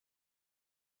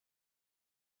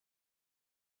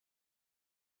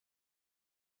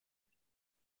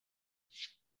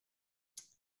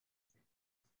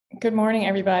Good morning,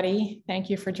 everybody. Thank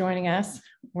you for joining us.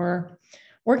 We're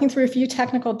working through a few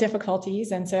technical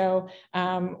difficulties, and so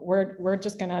we're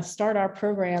just going to start our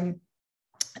program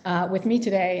with me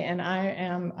today. And I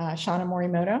am Shauna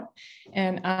Morimoto,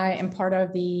 and I am part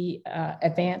of the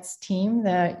ADVANCE team,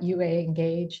 the UA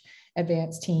ENGAGE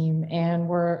ADVANCE team, and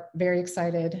we're very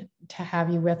excited to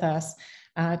have you with us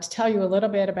to tell you a little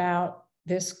bit about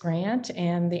this grant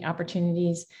and the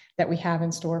opportunities that we have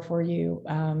in store for you,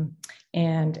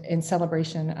 and in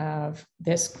celebration of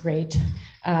this great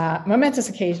momentous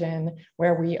occasion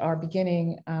where we are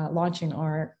beginning launching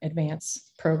our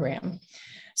ADVANCE program.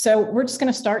 So we're just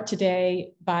going to start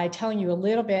today by telling you a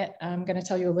little bit. I'm going to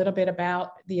tell you a little bit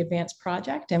about the ADVANCE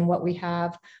project and what we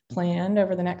have planned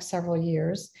over the next several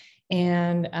years,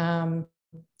 and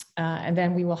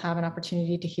then we will have an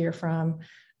opportunity to hear from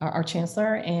our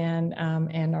chancellor and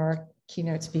our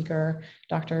keynote speaker,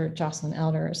 Dr. Jocelyn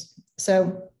Elders.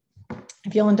 So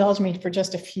if you'll indulge me for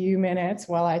just a few minutes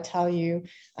while I tell you,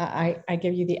 I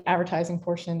give you the advertising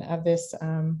portion of this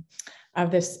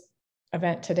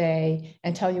event today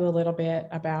and tell you a little bit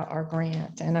about our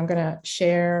grant. And I'm going to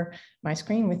share my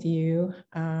screen with you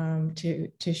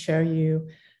to show you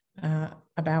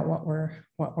about what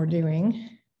we're doing.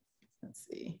 Let's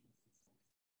see.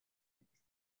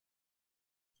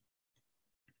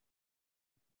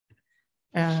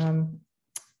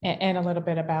 And a little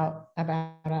bit about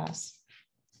us.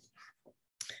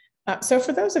 So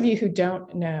for those of you who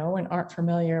don't know and aren't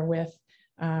familiar with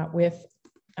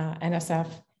NSF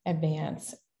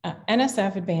ADVANCE,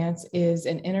 NSF ADVANCE is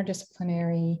an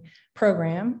interdisciplinary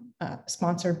program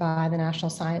sponsored by the National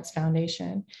Science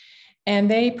Foundation,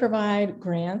 and they provide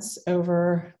grants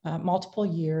over multiple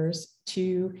years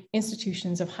to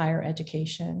institutions of higher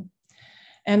education.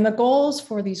 And the goals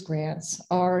for these grants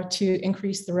are to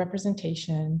increase the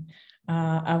representation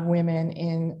of women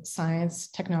in science,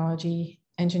 technology,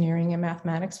 engineering, and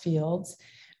mathematics fields,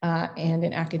 and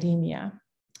in academia.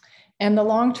 And the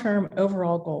long-term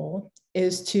overall goal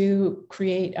is to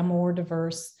create a more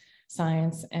diverse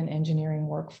science and engineering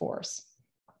workforce.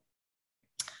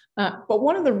 But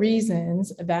one of the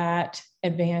reasons that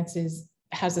ADVANCE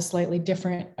has a slightly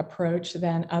different approach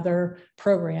than other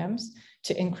programs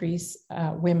to increase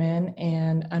women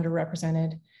and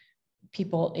underrepresented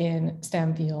people in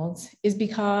STEM fields is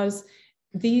because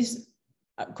these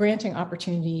granting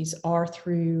opportunities are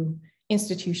through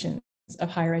institutions of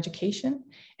higher education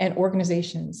and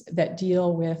organizations that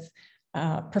deal with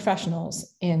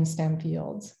professionals in STEM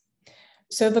fields.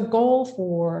 So the goal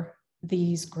for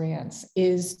these grants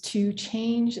is to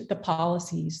change the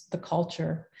policies, the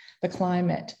culture, the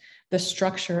climate, the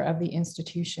structure of the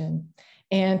institution,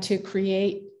 and to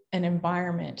create an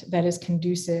environment that is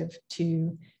conducive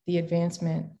to the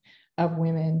advancement of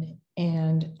women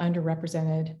and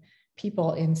underrepresented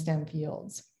people in STEM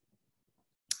fields.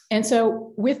 And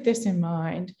so with this in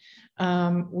mind,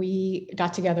 we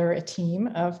got together a team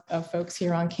of folks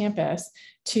here on campus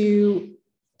to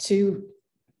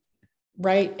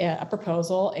write a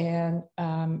proposal and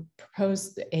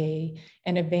propose an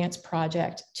ADVANCE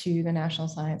project to the National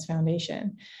Science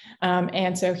Foundation.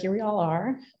 And so here we all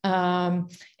are,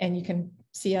 and you can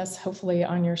see us hopefully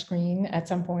on your screen at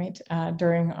some point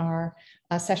during our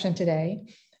session today.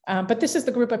 But this is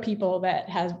the group of people that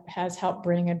has helped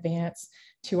bring ADVANCE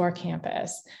to our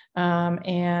campus.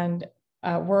 And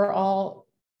we're all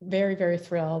very, very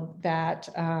thrilled that,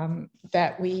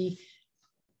 that we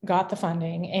got the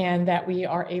funding and that we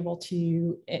are able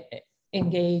to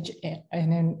engage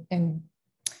and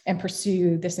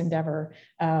pursue this endeavor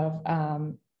of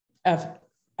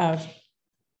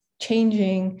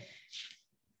changing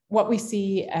what we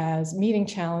see as meeting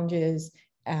challenges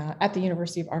at the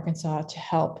University of Arkansas to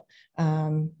help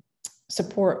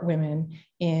support women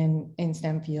in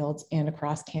STEM fields and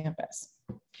across campus.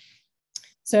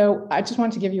 So I just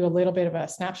wanted to give you a little bit of a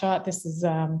snapshot. This is,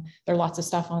 there are lots of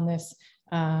stuff on this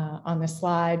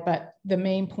slide, but the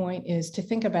main point is to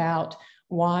think about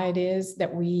why it is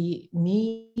that we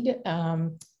need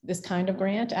this kind of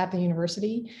grant at the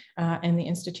university and the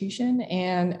institution.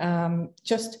 And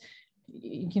just,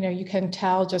 you know, you can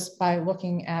tell just by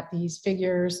looking at these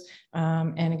figures,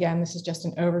 and again, this is just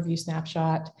an overview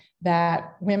snapshot,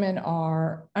 that women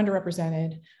are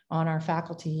underrepresented on our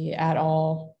faculty at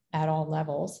all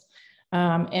levels.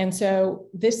 And so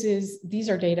these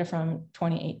are data from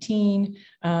 2018.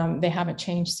 They haven't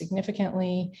changed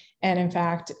significantly. And in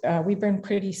fact, we've been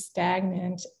pretty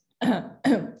stagnant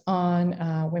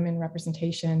on women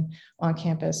representation on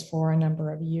campus for a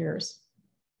number of years.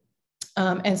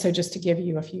 And so just to give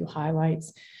you a few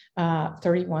highlights,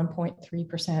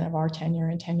 31.3% of our tenure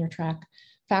and tenure track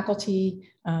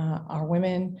faculty are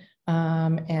women.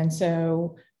 And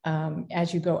so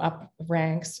as you go up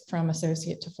ranks from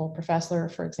associate to full professor,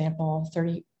 for example,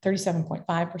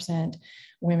 37.5%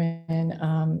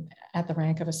 women at the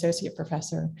rank of associate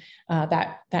professor,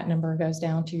 that number goes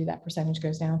down to, that percentage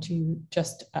goes down to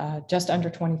just under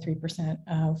 23%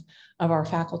 of our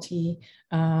faculty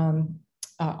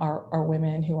are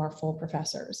women who are full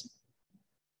professors.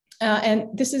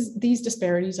 And these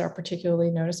disparities are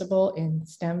particularly noticeable in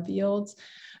STEM fields.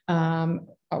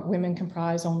 Women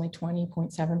comprise only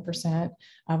 20.7%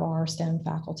 of our STEM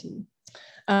faculty.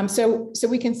 So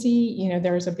we can see,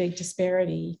 there's a big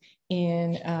disparity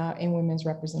in women's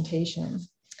representation.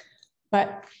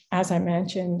 But as I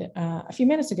mentioned a few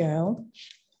minutes ago,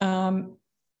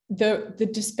 the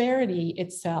disparity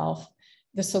itself,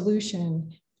 the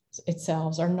solution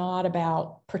itself, are not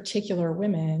about particular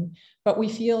women, but we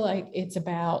feel like it's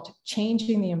about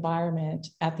changing the environment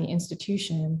at the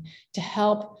institution to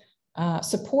help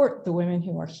support the women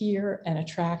who are here and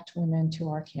attract women to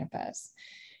our campus.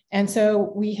 And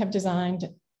so we have designed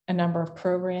a number of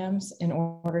programs in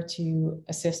order to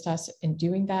assist us in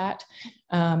doing that.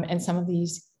 And some of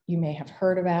these you may have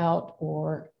heard about,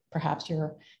 or perhaps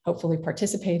you're hopefully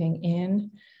participating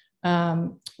in.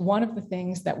 One of the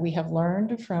things that we have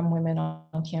learned from women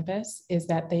on campus is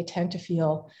that they tend to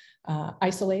feel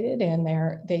isolated, and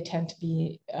they tend to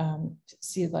be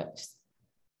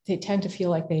they tend to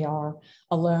feel like they are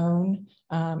alone,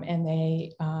 and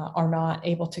they are not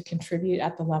able to contribute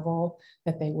at the level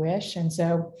that they wish. And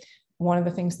so one of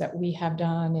the things that we have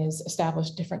done is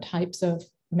establish different types of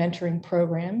mentoring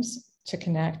programs to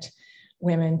connect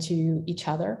women to each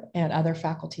other and other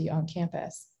faculty on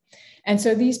campus. And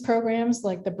so these programs,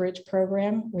 like the Bridge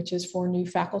program, which is for new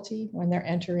faculty when they're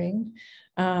entering,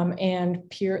 and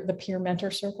the peer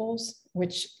mentor circles,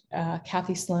 which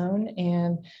Kathy Sloan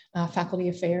and Faculty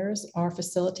Affairs are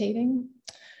facilitating,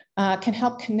 can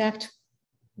help connect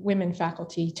women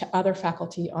faculty to other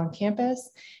faculty on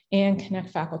campus and connect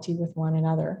faculty with one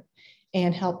another,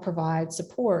 and help provide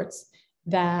supports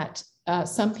that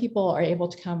some people are able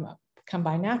to come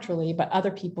by naturally, but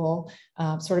other people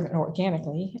sort of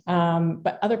organically,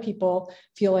 but other people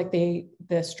feel like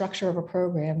the structure of a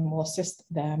program will assist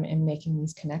them in making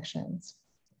these connections.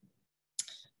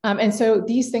 And so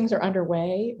these things are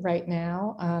underway right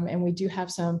now, and we do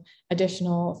have some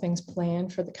additional things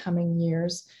planned for the coming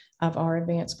years of our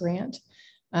advanced grant.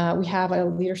 We have a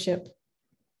leadership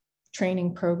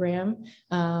training program,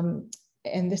 and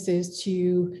this is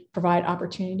to provide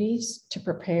opportunities to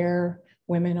prepare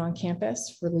women on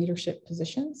campus for leadership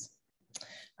positions.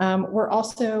 We're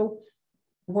also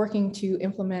working to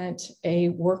implement a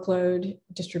workload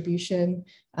distribution,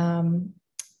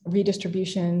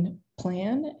 redistribution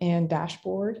plan and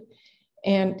dashboard.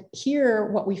 And here,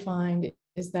 what we find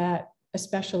is that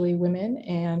especially women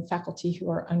and faculty who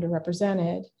are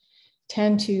underrepresented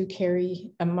tend to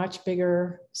carry a much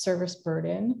bigger service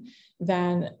burden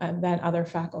than other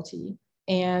faculty.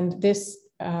 And this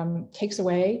takes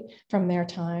away from their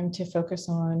time to focus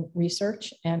on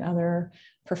research and other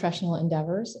professional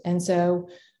endeavors. And so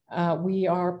we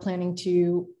are planning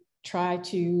to try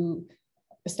to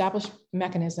establish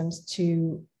mechanisms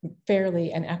to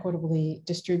fairly and equitably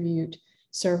distribute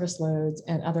service loads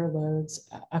and other loads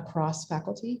across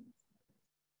faculty.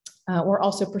 We're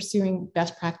also pursuing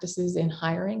best practices in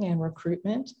hiring and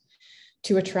recruitment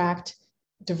to attract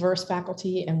diverse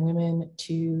faculty and women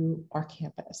to our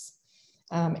campus.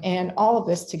 And all of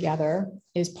this together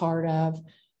is part of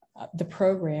the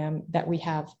program that we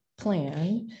have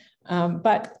planned.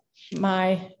 But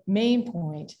my main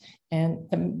point, and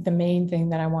the main thing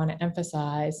that I want to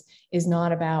emphasize, is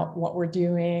not about what we're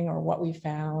doing or what we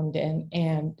found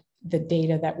and the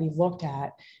data that we've looked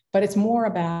at, but it's more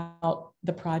about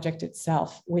the project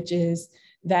itself, which is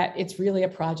that it's really a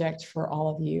project for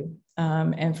all of you,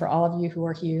 and for all of you who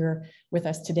are here with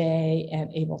us today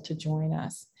and able to join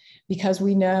us. Because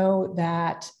we know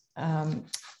that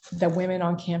the women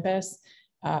on campus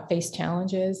face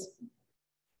challenges.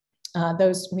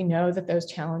 We know that those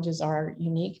challenges are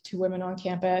unique to women on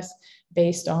campus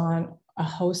based on a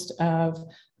host of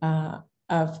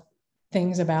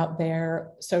things about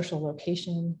their social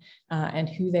location and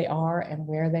who they are and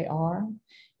where they are.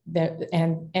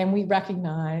 And we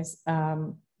recognize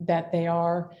that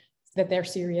they're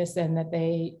serious and that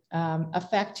they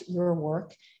affect your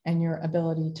work and your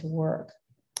ability to work.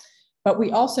 But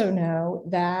we also know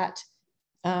that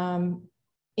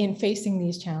in facing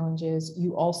these challenges,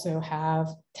 you also have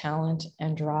talent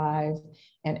and drive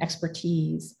and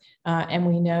expertise. And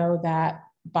we know that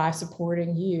by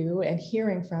supporting you and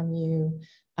hearing from you,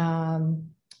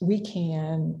 we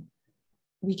can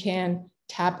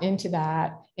tap into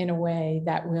that in a way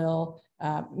that will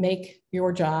make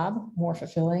your job more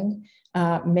fulfilling,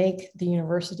 make the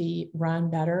university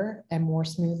run better and more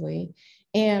smoothly,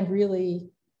 and really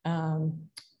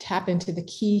tap into the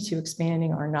key to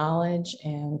expanding our knowledge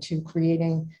and to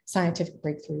creating scientific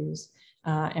breakthroughs,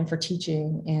 and for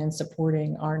teaching and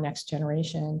supporting our next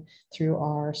generation through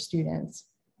our students.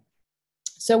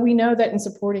 So we know that in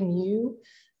supporting you,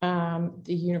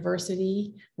 the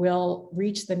university will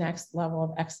reach the next level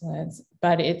of excellence,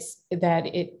 but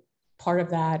part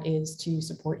of that is to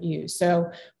support you.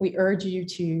 So we urge you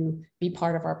to be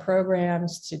part of our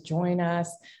programs, to join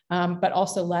us, but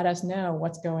also let us know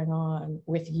what's going on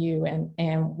with you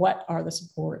and what are the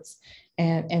supports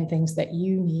and things that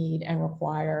you need and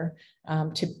require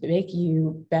to make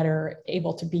you better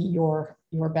able to be your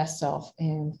best self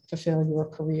and fulfill your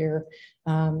career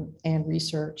and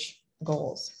research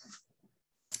goals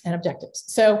and objectives.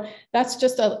 So that's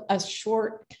just a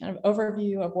short kind of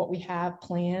overview of what we have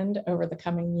planned over the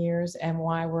coming years and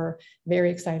why we're very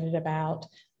excited about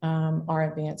our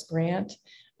advanced grant.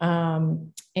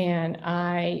 And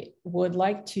I would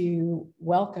like to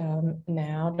welcome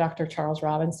now Dr. Charles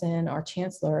Robinson, our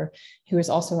chancellor, who is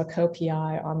also a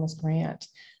co-PI on this grant,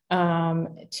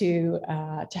 to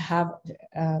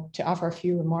offer a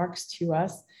few remarks to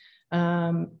us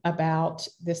about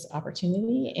this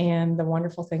opportunity and the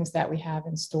wonderful things that we have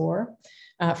in store.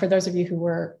 For those of you who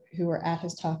were at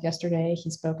his talk yesterday, he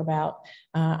spoke about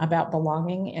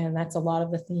belonging, and that's a lot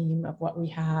of the theme of what we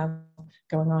have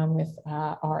going on with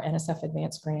our NSF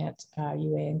ADVANCE grant,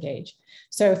 UA ENGAGE.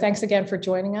 So thanks again for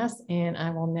joining us, and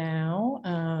I will now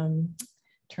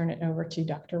turn it over to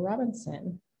Dr.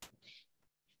 Robinson.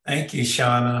 Thank you,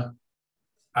 Shauna.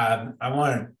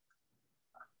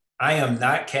 I am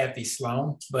not Kathy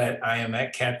Sloan, but I am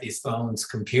at Kathy Sloan's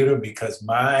computer because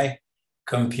my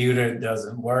computer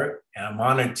doesn't work. And I'm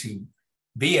honored to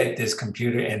be at this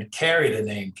computer and carry the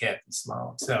name Kathy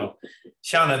Sloan. So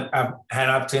Shauna, I've had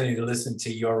an opportunity to listen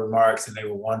to your remarks and they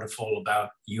were wonderful about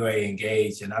UA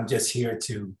ENGAGE. And I'm just here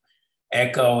to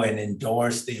echo and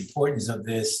endorse the importance of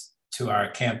this to our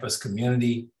campus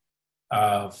community.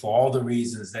 For all the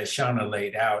reasons that Shauna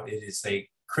laid out, it is a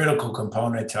critical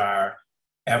component to our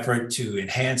effort to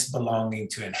enhance belonging,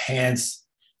 to enhance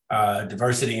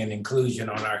diversity and inclusion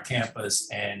on our campus.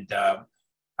 And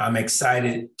I'm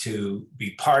excited to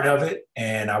be part of it.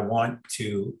 And I want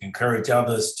to encourage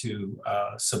others to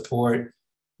support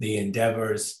the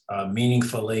endeavors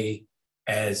meaningfully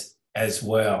as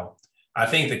well. I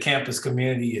think the campus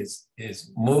community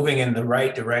is moving in the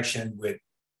right direction with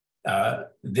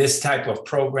this type of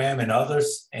program and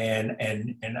others. And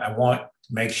I want to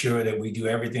make sure that we do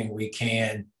everything we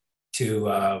can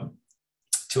to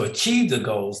achieve the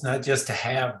goals, not just to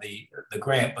have the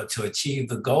grant, but to achieve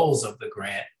the goals of the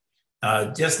grant.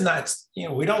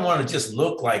 We don't want to just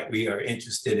look like we are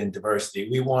interested in diversity.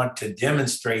 We want to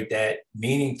demonstrate that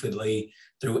meaningfully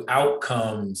through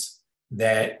outcomes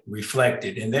that reflect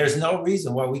it. And there's no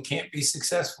reason why we can't be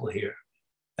successful here.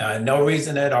 No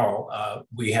reason at all.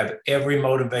 We have every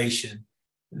motivation.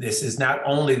 This is not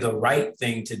only the right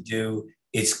thing to do,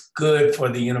 it's good for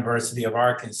the University of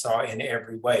Arkansas in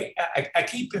every way. I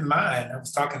keep in mind, I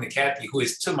was talking to Kathy, who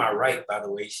is to my right, by the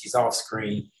way, she's off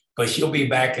screen, but she'll be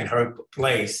back in her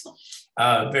place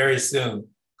very soon.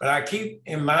 But I keep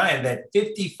in mind that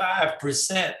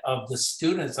 55% of the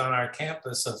students on our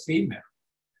campus are female.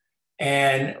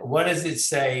 And what does it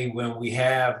say when we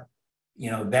have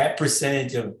that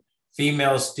percentage of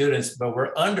female students, but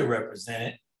we're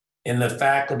underrepresented in the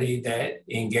faculty that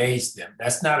engage them?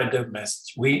 That's not a good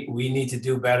message. We need to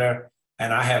do better.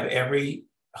 And I have every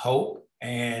hope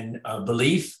and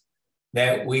belief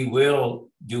that we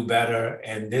will do better.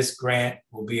 And this grant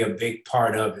will be a big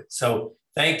part of it. So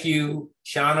thank you,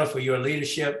 Shauna, for your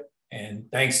leadership. And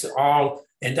thanks to all.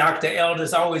 And Dr.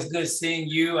 Elders, always good seeing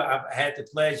you. I've had the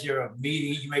pleasure of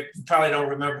meeting you. You probably don't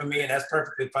remember me, and that's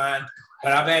perfectly fine.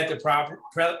 But I've had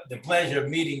the pleasure of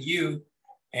meeting you,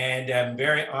 and I'm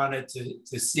very honored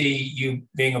to see you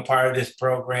being a part of this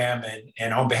program.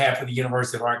 And on behalf of the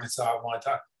University of Arkansas, I want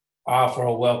to offer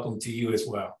a welcome to you as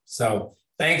well. So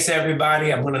thanks,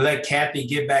 everybody. I'm going to let Kathy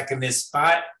get back in this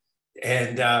spot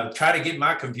and try to get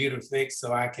my computer fixed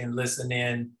so I can listen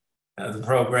in the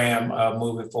program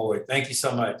moving forward. Thank you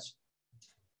so much.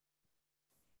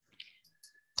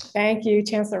 Thank you,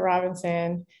 Chancellor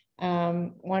Robinson.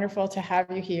 Wonderful to have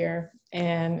you here,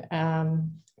 and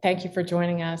thank you for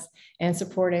joining us and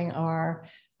supporting our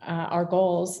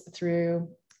goals through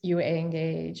UA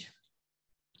ENGAGE.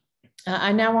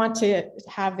 I now want to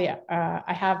have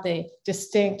I have the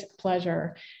distinct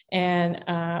pleasure and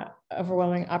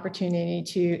overwhelming opportunity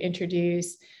to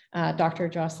introduce Dr.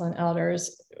 Jocelyn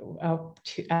Elders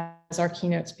as our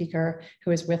keynote speaker,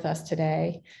 who is with us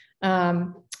today.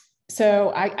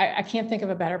 So I can't think of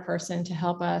a better person to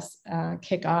help us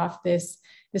kick off this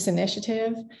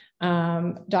initiative.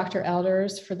 Dr.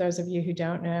 Elders, for those of you who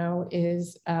don't know,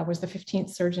 was the 15th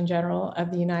Surgeon General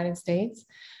of the United States.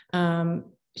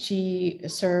 She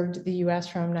served the US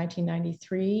from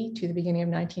 1993 to the beginning of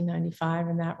 1995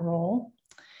 in that role.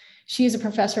 She is a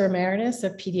professor emeritus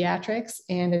of pediatrics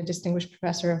and a distinguished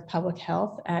professor of public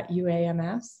health at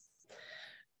UAMS.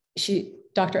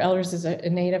 Dr. Elders is a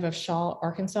native of Shaw,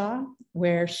 Arkansas,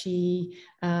 where she,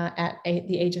 at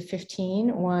the age of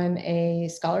 15, won a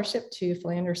scholarship to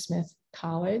Philander Smith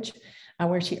College,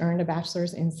 where she earned a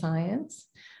bachelor's in science.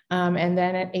 And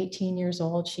then at 18 years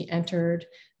old, she entered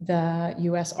the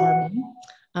US Army.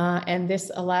 And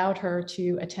this allowed her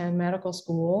to attend medical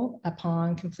school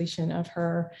upon completion of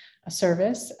her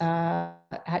service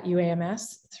at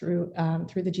UAMS through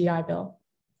the GI Bill.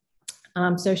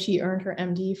 So she earned her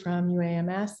MD from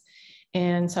UAMS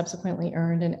and subsequently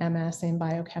earned an MS in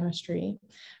biochemistry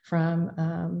from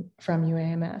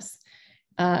UAMS.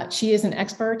 She is an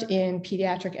expert in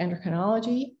pediatric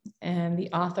endocrinology and the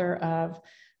author of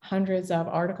hundreds of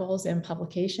articles and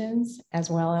publications,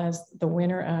 as well as the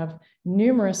winner of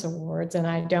numerous awards. And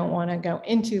I don't want to go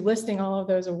into listing all of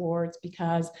those awards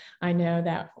because I know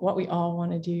that what we all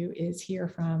want to do is hear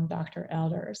from Dr.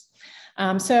 Elders.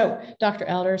 So Dr.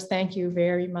 Elders, thank you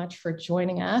very much for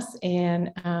joining us.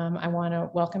 And I want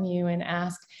to welcome you and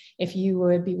ask if you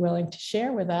would be willing to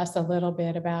share with us a little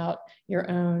bit about your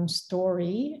own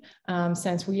story,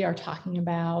 since we are talking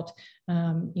about,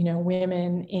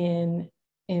 women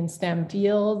in STEM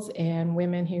fields and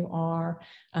women who are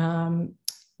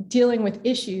dealing with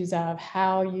issues of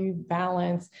how you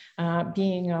balance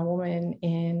being a woman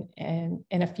in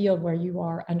a field where you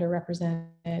are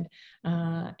underrepresented,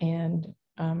 and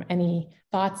any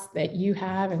thoughts that you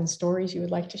have and stories you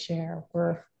would like to share.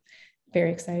 We're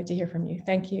very excited to hear from you.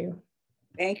 Thank you.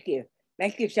 Thank you.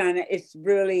 Thank you, Shauna. It's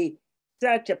really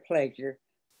such a pleasure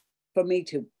for me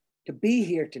to be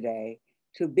here today,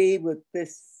 to be with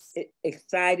this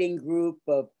exciting group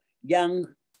of young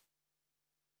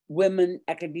women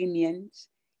academians,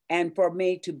 and for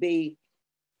me to be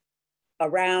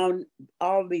around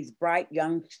all these bright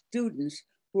young students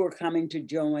who are coming to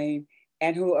join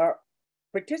and who are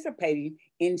participating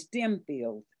in STEM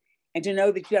fields, and to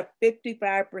know that you have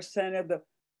 55% of the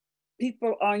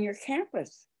people on your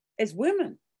campus as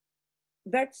women.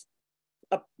 That's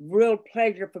a real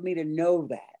pleasure for me to know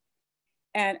that.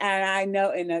 And I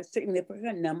know in a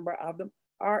significant number of them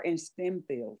are in STEM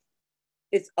fields.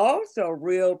 It's also a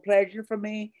real pleasure for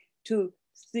me to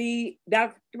see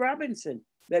Dr. Robinson,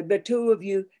 the two of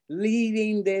you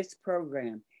leading this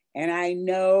program. And I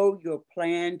know your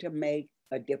plan to make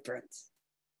a difference.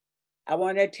 I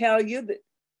want to tell you that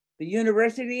the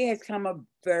university has come a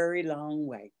very long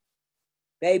way.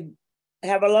 They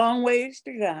have a long ways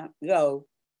to go,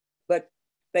 but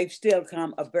they've still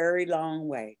come a very long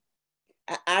way.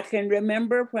 I can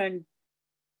remember when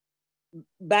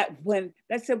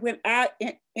I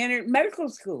entered medical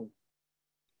school,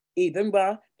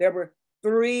 there were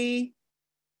three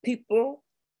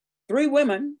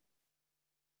women,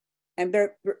 and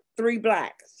there were 3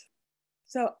 Blacks.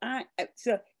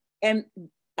 And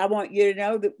I want you to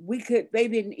know that they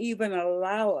didn't even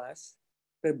allow us,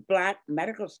 the Black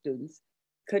medical students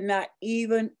could not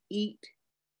even eat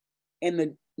in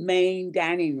the main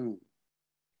dining room.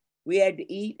 We had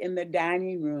to eat in the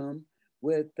dining room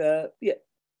with the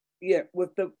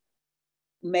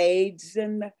maids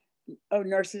and the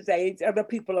nurses' aides, other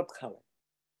people of color.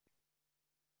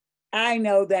 I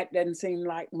know that doesn't seem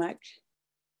like much,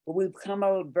 but we've come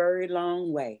a very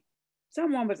long way.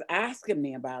 Someone was asking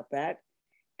me about that,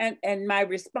 and my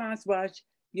response was,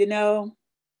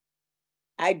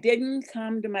 I didn't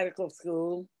come to medical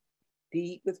school to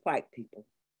eat with white people.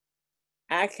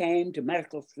 I came to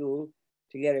medical school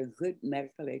to get a good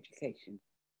medical education.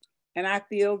 And I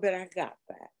feel that I got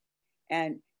that.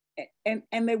 And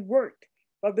it worked.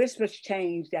 Well, this was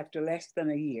changed after less than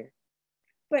a year.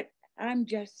 But I'm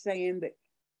just saying that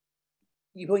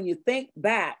when you think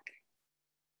back,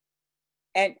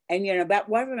 and that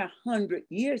wasn't 100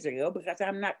 years ago, because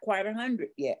I'm not quite 100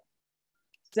 yet.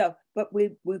 So, but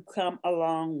we've come a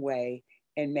long way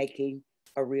in making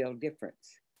a real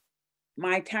difference.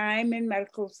 My time in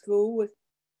medical school was,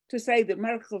 to say that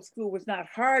medical school was not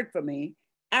hard for me,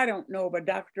 I don't know of a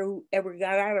doctor who ever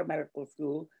got out of medical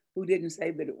school who didn't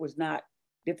say that it was not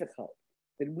difficult,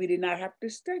 that we did not have to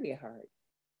study hard,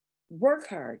 work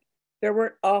hard. There were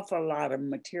an awful lot of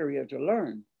material to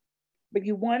learn, but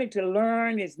you wanted to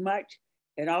learn as much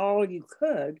and all you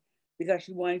could because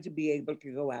you wanted to be able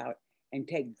to go out and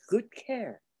take good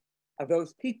care of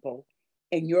those people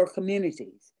in your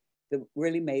communities that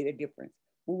really made a difference.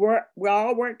 We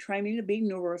all weren't training to be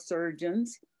neurosurgeons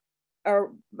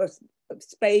or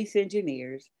space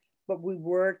engineers, but we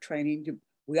were training to,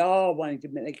 we all wanted to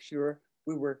make sure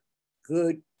we were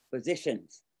good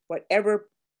physicians, whatever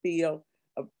field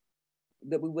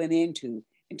that we went into.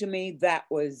 And to me, that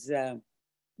was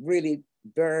really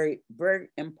very, very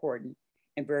important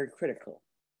and very critical.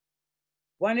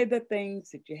 One of the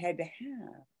things that you had to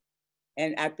have,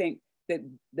 and I think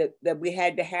that we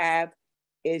had to have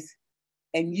is,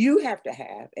 and you have to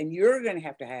have, and you're going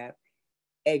to have,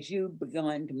 as you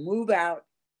begun to move out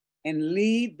and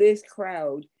lead this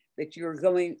crowd that you're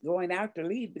going out to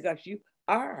lead, because you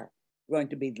are going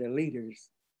to be the leaders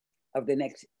of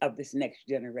this next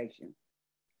generation,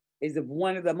 is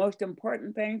one of the most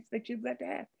important things that you've got to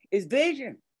have is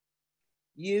vision.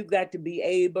 You've got to be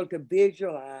able to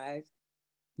visualize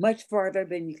much farther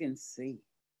than you can see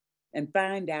and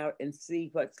find out and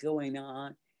see what's going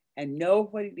on and know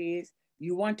what it is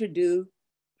you want to do,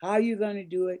 how you're going to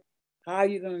do it, how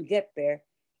you're going to get there,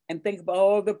 and think about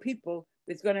all the people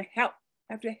that's going to have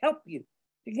to help you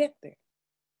to get there,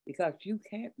 because you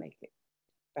can't make it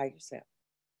by yourself.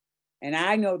 And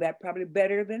I know that probably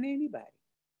better than anybody.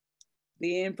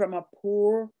 Being from a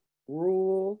poor,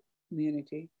 rural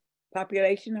community,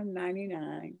 population of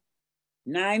 99,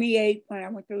 98 when I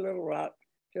went to Little Rock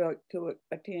to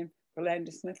attend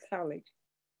Philander Smith College,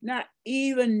 not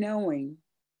even knowing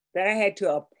that I had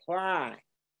to apply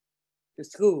to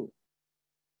school.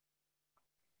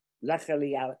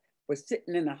 Luckily, I was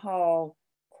sitting in the hall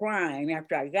crying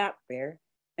after I got there,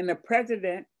 and the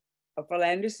president of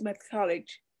Philander Smith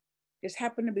College just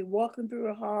happened to be walking through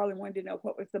the hall and wanted to know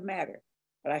what was the matter.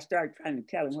 But I started trying to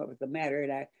tell him what was the matter,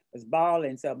 and I was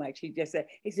bawling so much. He said,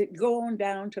 go on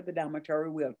down to the dormitory,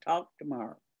 we'll talk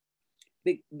tomorrow.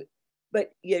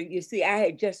 But you see, I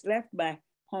had just left my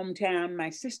hometown. My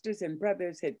sisters and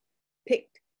brothers had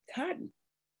picked cotton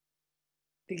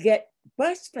to get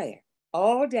bus fare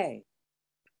all day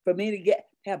for me to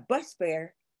have bus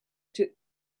fare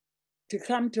to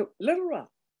come to Little Rock.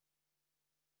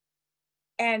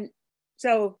 And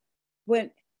so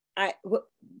when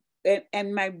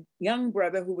and my young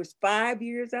brother, who was 5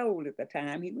 years old at the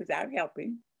time, he was out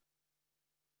helping.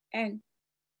 And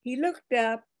he looked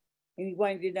up and he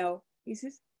wanted to know, he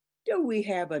says, do we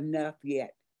have enough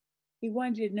yet? He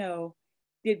wanted to know,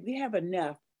 did we have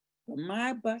enough for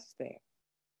my bus fare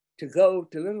to go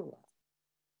to Little Rock?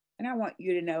 And I want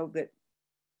you to know that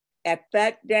at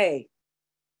that day,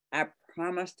 I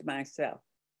promised myself,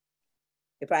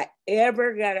 if I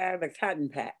ever got out of the cotton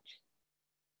patch,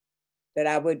 that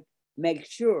I would make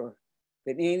sure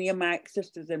that any of my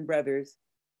sisters and brothers,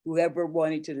 whoever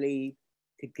wanted to leave,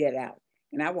 could get out.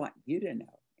 And I want you to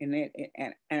know,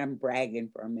 and I'm bragging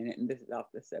for a minute, and this is off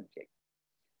the subject,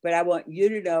 but I want you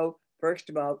to know, first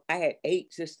of all, I had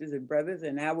 8 sisters and brothers,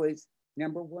 and I was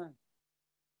number 1.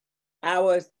 I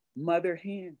was mother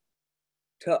hen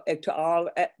to all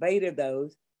 8 of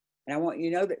those. And I want you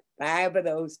to know that 5 of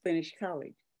those finished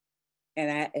college.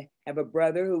 And I have a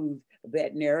brother who's a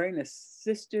veterinarian, a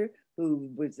sister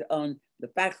who was on the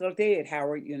faculty at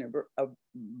Howard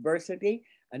University,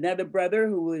 another brother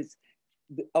who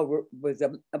was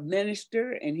a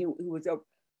minister, and he was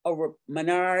over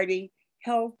minority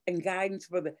health and guidance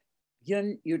for the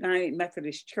United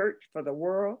Methodist Church for the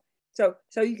world. So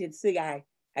you can see I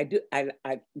do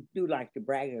like to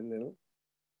brag a little.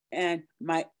 And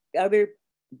my other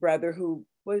brother, who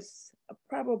was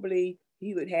probably,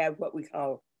 he would have what we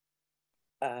call,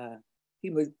 he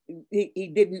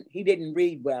didn't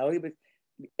read well. He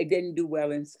didn't do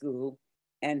well in school.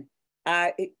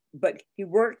 But he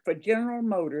worked for General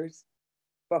Motors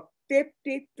for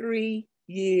 53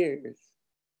 years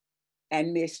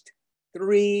and missed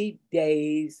 3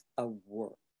 days of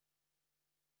work.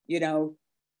 You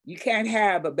can't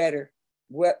have a better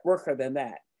worker than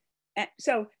that. And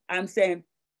so I'm saying,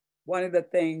 one of the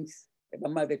things that my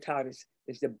mother taught us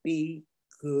is to be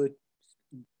good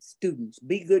students,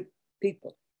 be good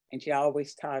people. And she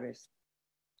always taught us,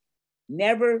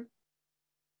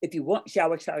 if you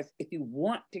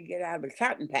want to get out of the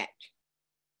cotton patch,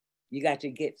 you got to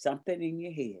get something in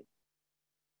your head.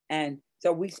 And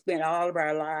so we spent all of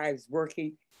our lives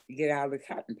working to get out of the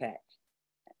cotton patch.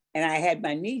 And I had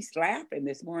my niece laughing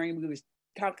this morning.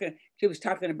 She was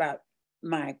talking about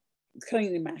my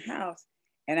cleaning my house.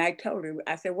 And I told her,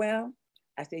 I said,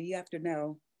 you have to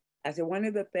know. I said, one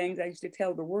of the things I used to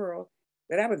tell the world,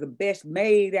 that I was the best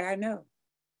maid I know.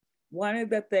 One of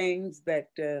the things that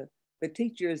the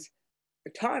teachers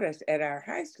taught us at our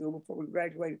high school before we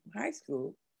graduated from high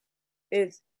school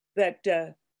is that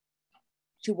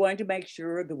she wanted to make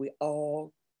sure that we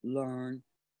all learn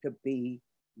to be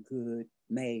good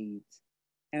maids.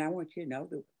 And I want you to know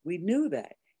that we knew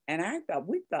that. And I thought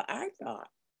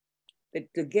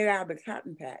that to get out of the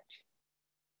cotton patch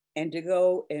and to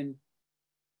go and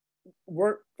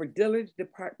work for Dillard's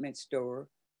department store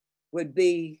would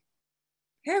be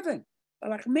heaven,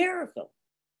 like a miracle.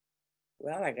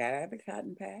 Well, I got out of the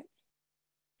cotton patch.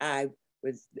 I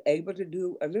was able to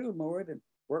do a little more than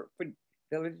work for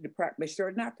Dillard's department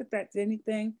store. Not that that's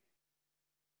anything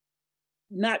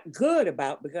not good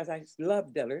about, because I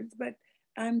love Dillard's, but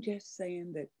I'm just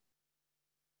saying that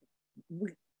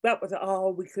that was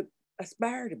all we could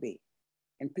aspire to be.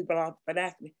 And people often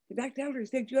ask me, Dr.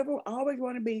 Elders, did you ever always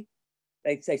want to be,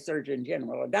 they'd say Surgeon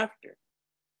General or doctor?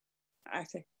 I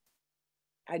say,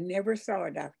 I never saw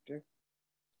a doctor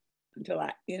until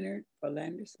I entered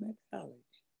Philander Smith College.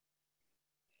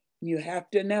 You have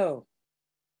to know,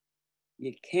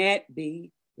 you can't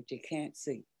be what you can't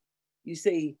see. You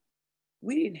see,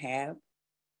 we didn't have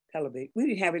television, we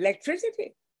didn't have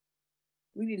electricity.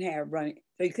 We didn't have running,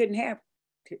 so you couldn't have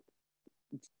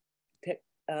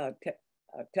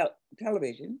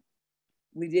television.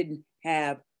 We didn't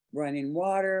have running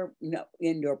water,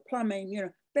 indoor plumbing,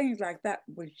 things like that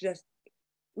was just,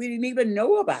 we didn't even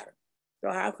know about them.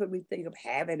 So how could we think of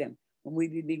having them when we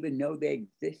didn't even know they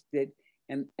existed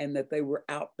and that they were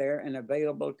out there and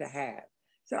available to have?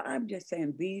 So I'm just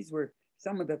saying these were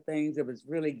some of the things that was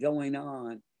really going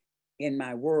on in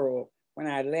my world when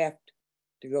I left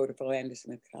to go to Philander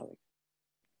Smith College.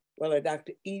 Well,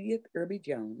 Dr. Edith Irby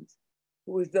Jones,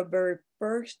 who was the very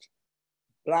first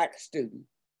Black student,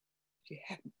 she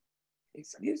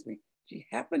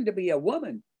happened to be a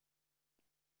woman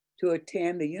to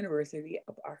attend the University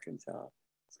of Arkansas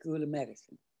School of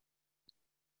Medicine.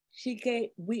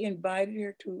 We invited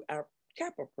her to our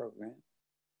chapel program.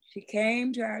 She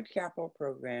came to our chapel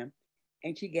program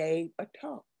and she gave a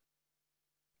talk.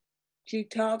 She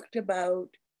talked about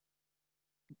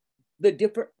the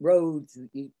different roads that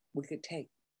we could take.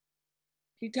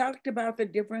 She talked about the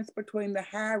difference between the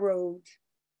high roads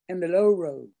and the low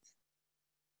roads.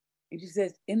 And she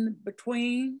says, in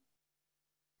between,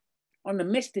 on the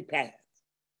misty paths,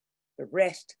 the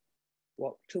rest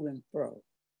walk to and fro.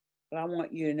 But I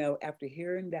want you to know, after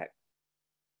hearing that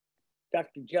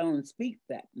Dr. Jones speak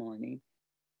that morning,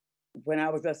 when I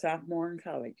was a sophomore in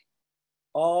college,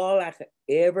 all I could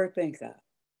ever think of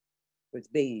was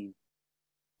being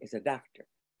as a doctor.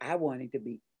 I wanted to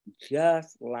be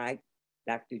just like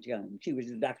Dr. Jones. She was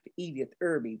Dr. Edith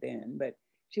Irby then, but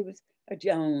she was a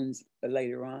Jones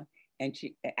later on. And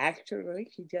she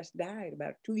just died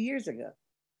about 2 years ago.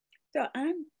 So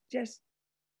I'm just,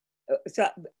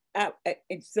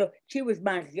 so she was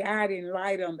my guiding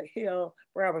light on the hill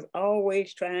where I was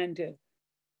always trying to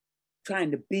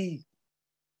be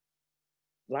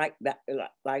like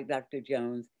Dr.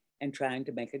 Jones and trying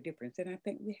to make a difference. And I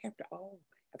think we all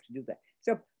have to do that.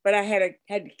 So, but I you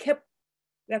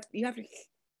have to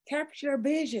capture a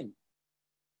vision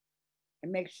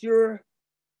and make sure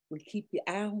we keep the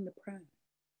eye on the prize.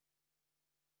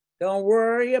 Don't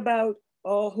worry about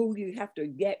who you have to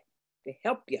get to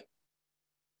help you.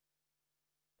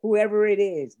 Whoever it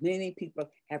is, many people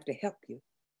have to help you,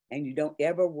 and you don't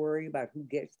ever worry about who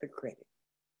gets the credit,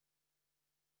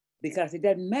 because it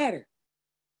doesn't matter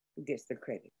who gets the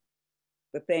credit.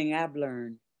 The thing I've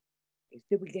learned is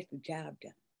that we get the job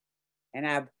done, and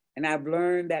I've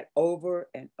learned that over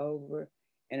and over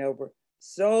and over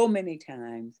so many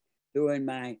times during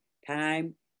my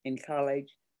time in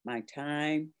college, my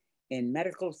time in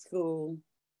medical school,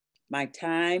 my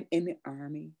time in the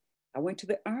Army. I went to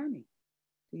the Army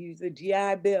to use the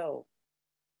GI Bill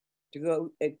to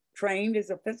go trained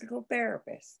as a physical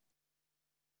therapist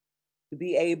to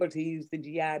be able to use the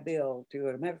GI Bill to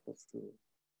go to medical school.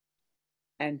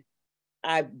 And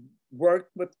I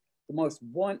worked with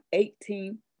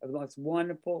 18 of the most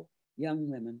wonderful young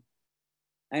women.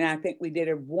 And I think we did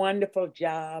a wonderful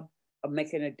job of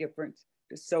making a difference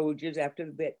to soldiers after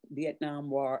the Vietnam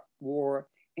War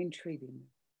and treating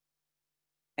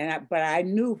them. But I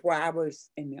knew where I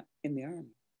was in the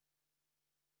Army.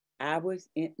 I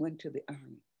went to the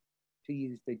Army to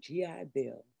use the GI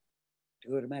Bill to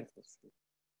go to medical school.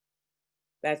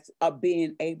 That's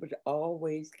being able to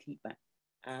always keep my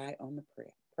eye on the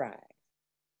prize.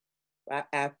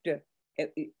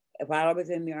 While I was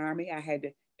in the Army, I had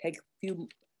to take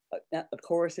a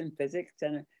course in physics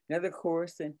and another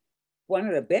course. And one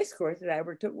of the best courses I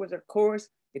ever took was a course,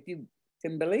 if you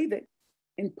can believe it,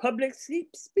 in public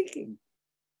speaking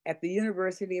at the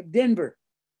University of Denver.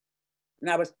 And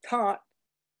I was taught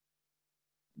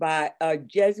by a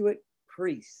Jesuit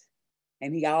priest.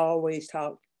 And he always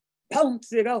talked,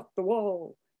 bounce it off the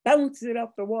wall, bounce it off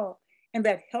the wall. And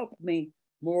that helped me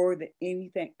more than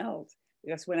anything else.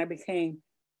 Because when I became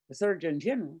the Surgeon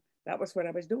General, that was what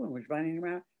I was doing, was running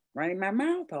around, running my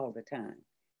mouth all the time.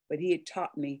 But he had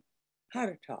taught me how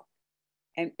to talk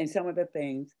and some of the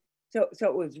things. So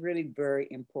it was really very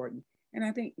important. And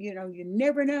I think, you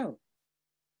never know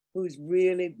who's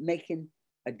really making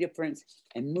a difference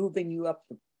and moving you up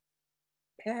the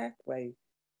pathway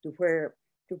to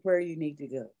where you need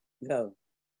to go.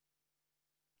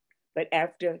 But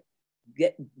after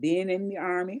being in the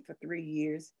Army for 3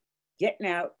 years, getting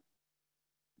out,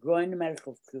 going to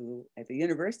medical school at the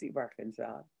University of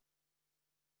Arkansas,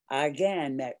 I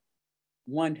again met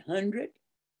 100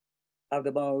 of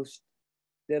the most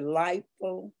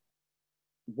delightful,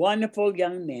 wonderful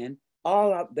young men.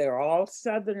 They're all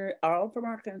Southern, all from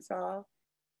Arkansas.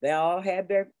 They all had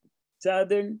their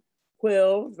Southern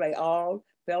quills. They all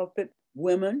felt that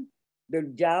their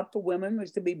job for women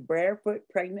was to be barefoot,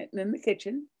 pregnant, and in the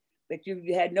kitchen, that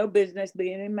you had no business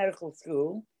being in medical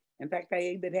school. In fact, I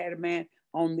even had a man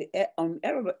on the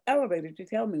elevator to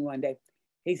tell me one day,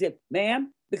 he said,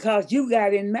 ma'am, because you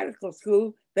got in medical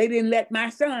school, they didn't let my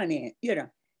son in,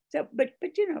 So, but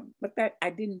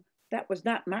that was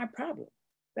not my problem.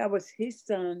 That was his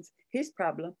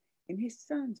problem and his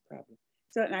son's problem.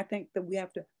 So, and I think that we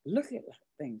have to look at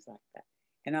things like that.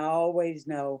 And I always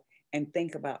know and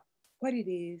think about what it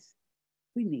is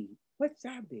we need. What's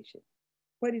our vision?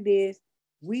 What it is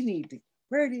we need to,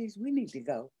 where it is we need to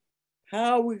go,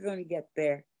 how we're going to get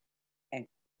there, and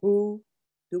who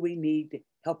do we need to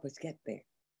help us get there,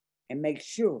 and make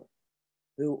sure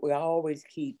that we always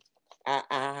keep our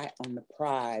eye on the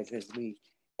prize as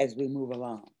we move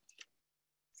along.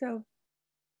 So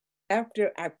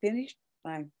after I finished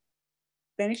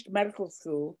medical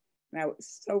school, and I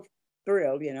was so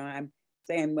thrilled, I'm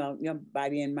saying, well,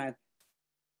 nobody in my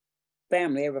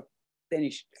family ever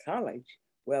finished college.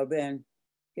 Well, then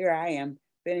here I am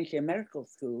finishing medical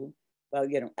school. Well,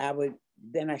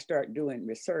 then I started doing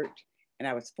research, and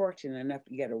I was fortunate enough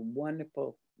to get a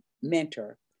wonderful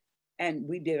mentor. And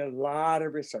we did a lot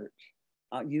of research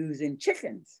using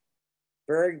chickens.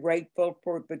 Very grateful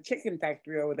for the chicken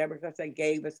factory over there because they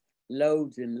gave us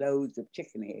loads and loads of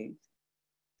chicken eggs.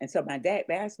 And so they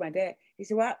asked my dad, he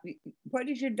said, well, what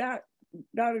did your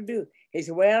daughter do? He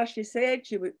said, well, she said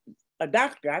she was a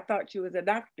doctor. I thought she was a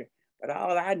doctor. But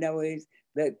all I know is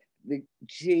that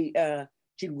she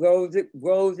grows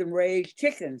and raises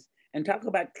chickens, and talk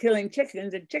about killing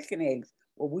chickens and chicken eggs.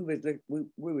 Well, we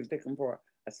was looking for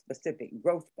a specific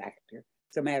growth factor,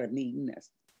 somatomedin,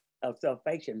 a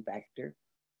sulfation factor.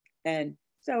 And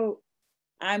so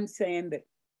I'm saying that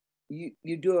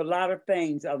you do a lot of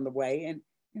things on the way. And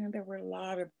there were a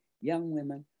lot of young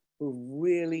women who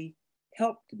really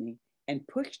helped me and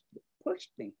pushed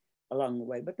me along the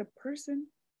way. But the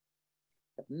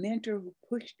mentor who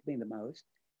pushed me the most,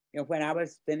 when I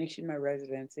was finishing my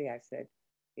residency,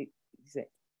 he said,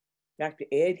 Dr.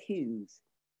 Ed Hughes,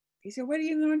 he said, what are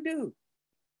you going to do?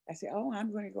 I said, oh,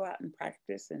 I'm going to go out and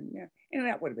practice. And,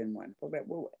 that would have been wonderful.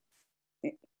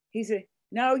 But he said,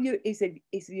 no, he said,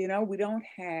 we don't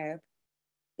have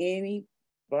any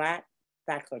Black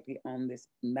faculty on this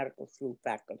medical school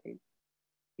faculty.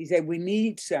 He said, we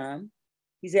need some.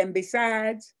 He said, and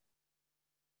besides,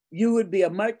 you would be a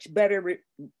much better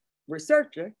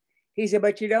researcher. He said,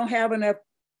 but you don't have enough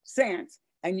sense.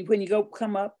 And when you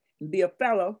come up and be a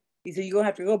fellow, he said, you're going to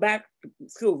have to go back to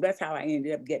school. That's how I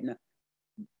ended up getting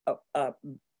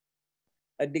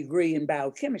a degree in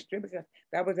biochemistry, because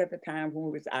that was at the time when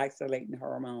we was isolating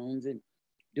hormones and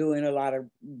doing a lot of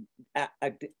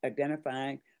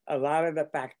identifying a lot of the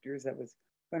factors that was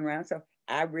going around. So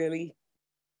I really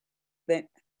spent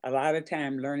a lot of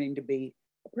time learning to be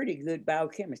a pretty good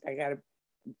biochemist.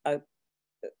 I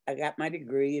got my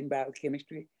degree in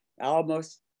biochemistry.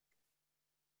 Almost,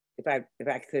 if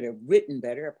I could have written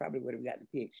better, I probably would have gotten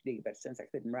a PhD. But since I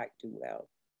couldn't write too well,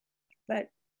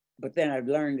 but then I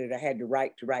learned that I had to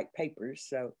write papers.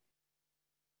 So,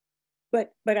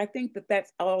 but I think that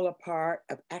that's all a part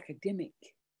of academic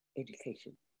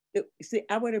education. See,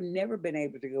 I would have never been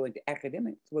able to go into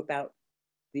academics without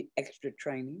the extra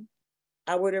training.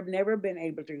 I would have never been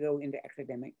able to go into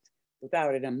academics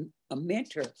without a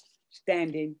mentor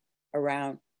standing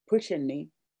around, pushing me,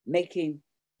 making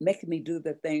me do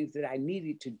the things that I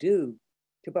needed to do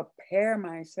to prepare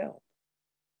myself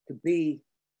to be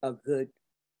a good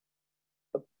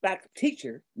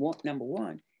teacher, number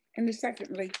one, and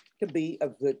secondly, to be a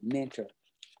good mentor.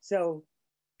 So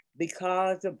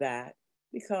because of that,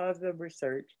 because of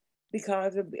research,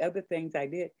 because of the other things I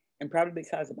did, and probably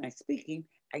because of my speaking,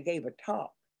 I gave a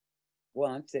talk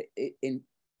once in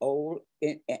in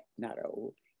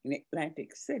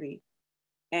Atlantic City,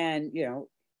 and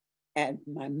and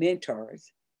my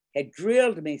mentors had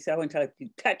drilled me so until if you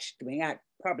touched me, I'd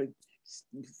probably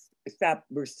stop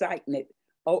reciting it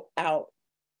out.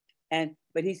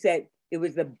 But he said it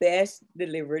was the best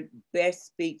delivered, best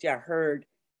speech I heard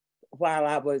while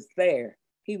I was there.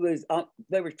 They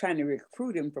were trying to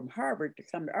recruit him from Harvard to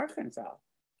come to Arkansas.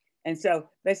 And so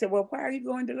they said, well, why are you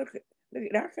going to look at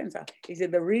Arkansas? He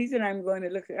said, the reason I'm going to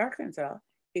look at Arkansas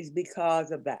is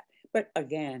because of that. But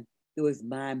again, it was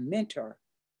my mentor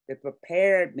that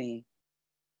prepared me.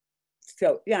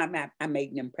 So yeah, I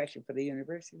made an impression for the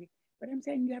university, but I'm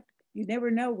saying you never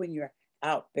know when you're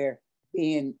out there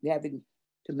having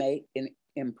to make an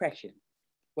impression.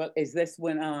 Well, as this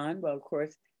went on, well, of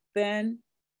course, then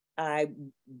I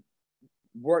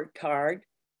worked hard,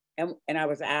 and I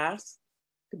was asked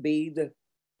to be the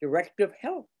director of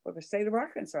health for the state of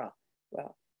Arkansas.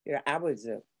 Well, I was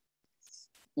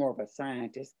more of a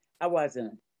scientist. I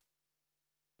wasn't a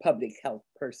public health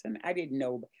person. I didn't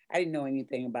know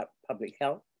anything about public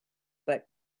health, but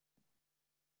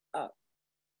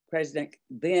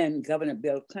Governor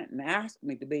Bill Clinton asked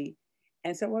me to be,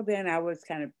 and so then I was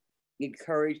kind of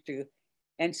encouraged to,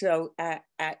 and so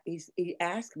he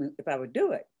asked me if I would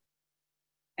do it,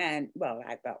 and well,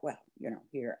 I thought, well,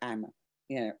 here I'm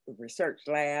in a research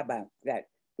lab. I've got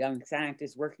young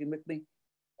scientists working with me.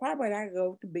 Why would I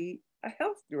go to be a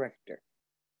health director?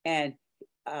 And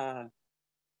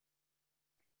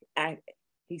I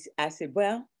said,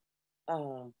 well,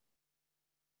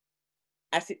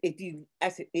 I said, if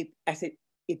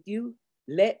you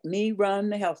let me run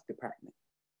the health department,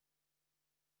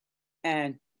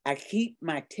 and I keep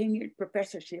my tenured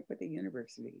professorship at the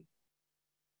university,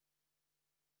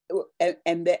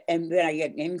 and then I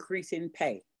get an increase in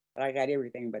pay. Well, I got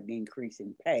everything but the increase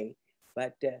in pay.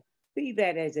 But be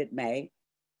that as it may,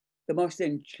 the most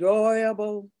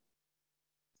enjoyable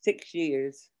 6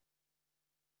 years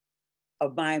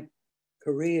of my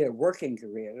working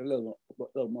career, a little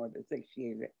more than 6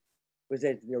 years, was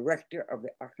as director of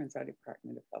the Arkansas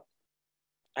Department of Health.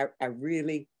 I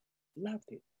really loved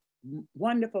it.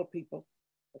 Wonderful people,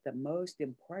 but the most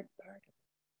important part of it,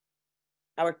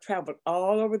 I would travel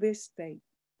all over this state,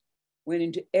 went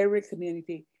into every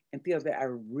community, and feel that I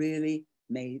really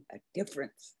made a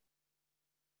difference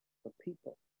for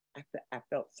people. I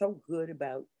felt so good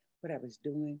about what I was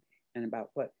doing and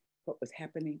about what was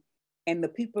happening. And the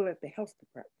people at the health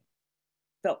department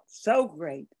felt so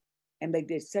great, and they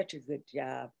did such a good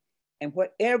job. And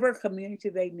whatever community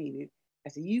they needed, I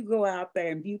said, you go out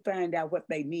there and you find out what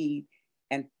they need.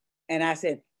 And I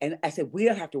said,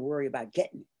 we'll have to worry about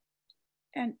getting it.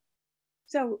 And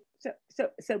so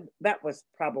that was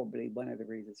probably one of the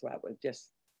reasons why it was just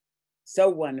so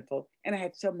wonderful. And I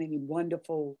had so many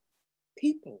wonderful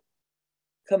people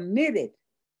committed.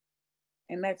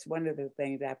 And that's one of the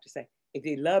things I have to say. If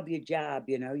you love your job,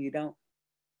 you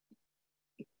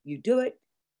do it,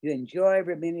 you enjoy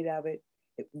every minute of it.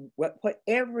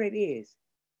 Whatever it is,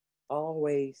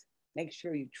 always make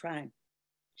sure you try and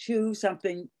choose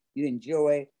something you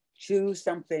enjoy, choose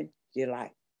something you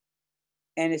like.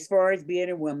 And as far as being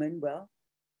a woman, well,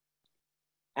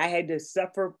 I had to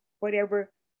suffer whatever.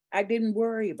 I didn't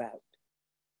worry about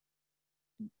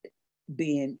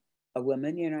being a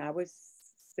woman. I was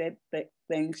said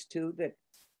things too that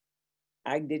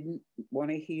I didn't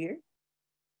want to hear.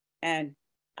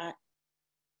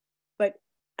 But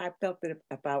I felt that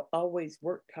if I always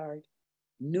worked hard,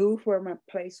 knew where my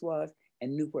place was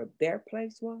and knew where their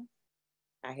place was,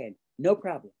 I had no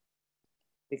problem,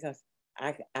 because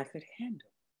I could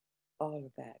handle all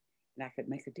of that, and I could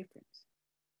make a difference.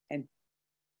 And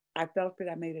I felt that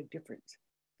I made a difference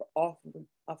for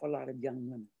awful lot of young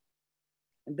women.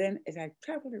 And then as I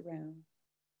traveled around,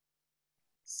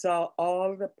 saw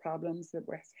all the problems that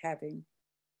we're having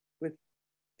with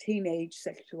teenage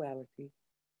sexuality,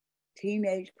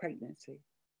 teenage pregnancy,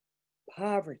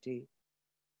 poverty,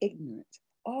 ignorance,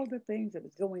 all the things that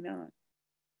was going on,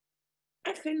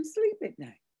 I couldn't sleep at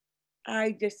night.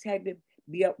 I just had to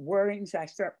be up worrying, so I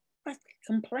started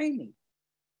complaining.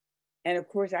 And of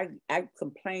course, I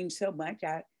complained so much,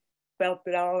 I felt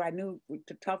that all I knew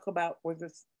to talk about was the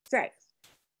sex.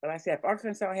 But I said, if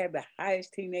Arkansas had the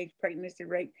highest teenage pregnancy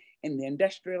rate in the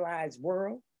industrialized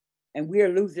world, and we're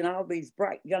losing all these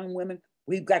bright young women,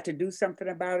 we've got to do something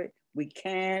about it. We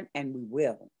can and we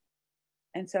will.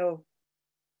 And so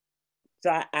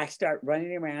I start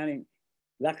running around, and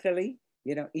luckily,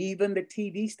 even the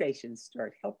TV stations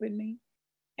start helping me,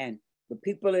 and the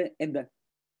people in the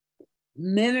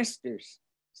ministers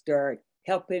started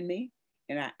helping me.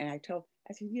 And I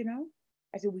said, you know,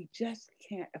 I said, we just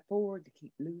can't afford to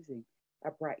keep losing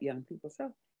our bright young people.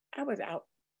 So I was out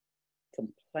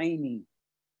complaining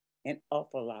an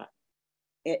awful lot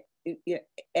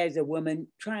as a woman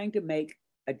trying to make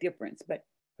a difference. But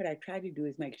what I tried to do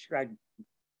is make sure I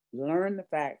learned the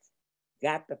facts,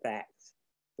 got the facts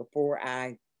before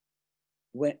I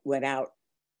went out.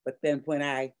 But then when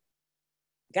I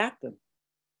got them,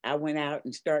 I went out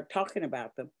and started talking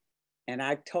about them. And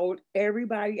I told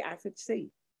everybody I could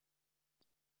see.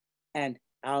 And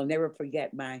I'll never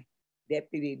forget my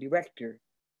deputy director,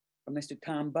 Mr.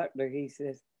 Tom Butler. He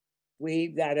says,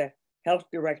 we've got a health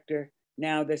director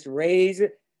now that's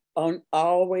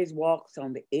always walks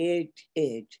on the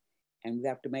edge. And we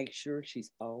have to make sure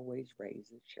she's always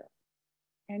razor sharp.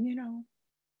 And you know,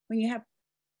 when you have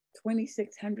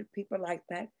 2,600 people like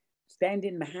that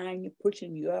standing behind you,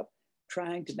 pushing you up,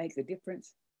 trying to make a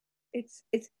difference, it's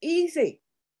easy.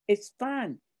 It's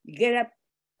fun. You get up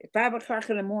at 5 o'clock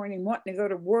in the morning, wanting to go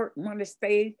to work, want to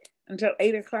stay until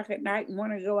 8 o'clock at night and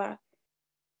want to go out.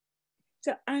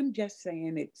 So I'm just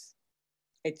saying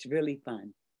it's really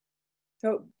fun.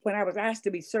 So when I was asked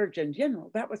to be Surgeon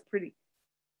General, that was pretty,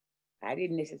 I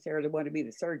didn't necessarily want to be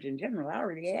the Surgeon General. I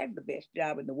already had the best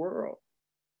job in the world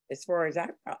as far as I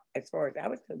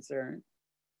was concerned.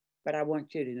 But I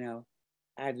want you to know,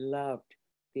 I loved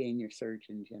being your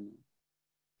Surgeon General.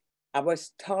 I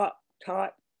was taught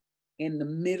in the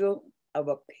middle of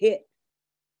a pit.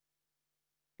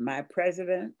 My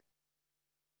president,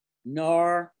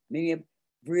 nor many of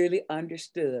really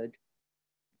understood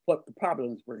what the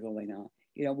problems were going on.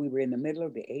 You know, we were in the middle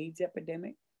of the AIDS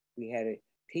epidemic. We had a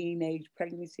teenage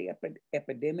pregnancy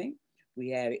epidemic. We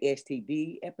had an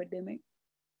STD epidemic.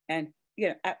 And, you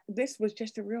know, this was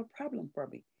just a real problem for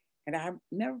me. And I'll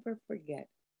never forget,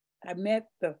 I met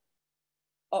the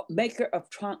maker of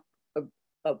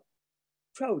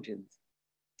Trojans.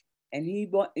 And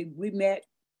we met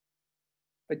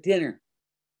for dinner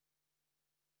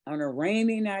on a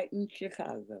rainy night in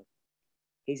Chicago.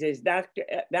 He says,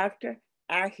 Doctor,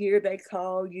 I hear they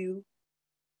call you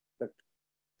the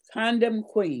condom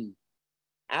queen.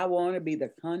 I want to be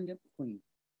the condom queen,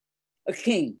 a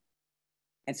king.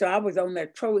 And so I was on the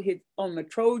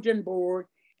Trojan board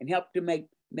and helped to make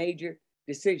major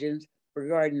decisions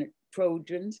regarding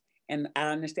Trojans. And I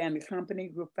understand the company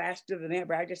grew faster than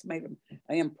ever. I just made an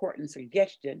important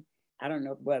suggestion. I don't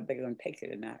know whether they're going to take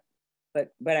it or not,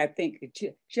 but I think it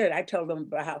should. I told them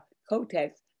about how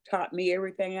Kotex taught me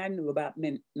everything I knew about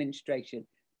menstruation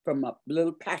from a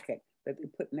little packet that they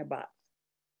put in their box.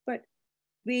 But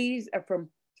these are from,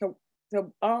 so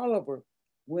all over,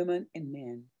 women and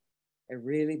men have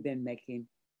really been making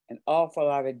an awful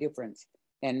lot of difference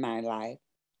in my life.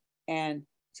 And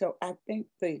so I think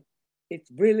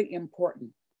it's really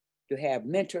important to have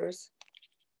mentors.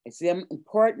 It's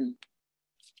important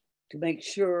to make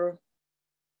sure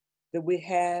that we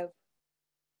have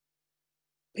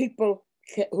people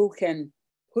who can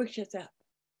push us up.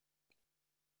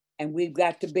 And we've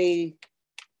got to be,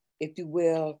 if you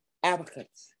will,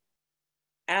 advocates.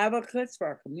 Advocates for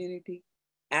our community,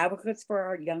 advocates for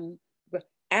our young,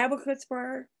 advocates for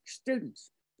our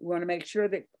students. We want to make sure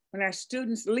that when our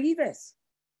students leave us,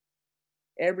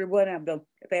 every one of them,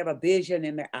 if they have a vision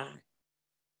in their eye,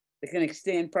 they can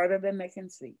extend further than they can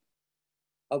see.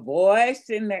 A voice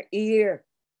in their ear,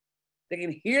 they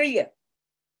can hear you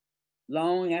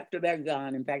long after they're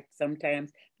gone. In fact,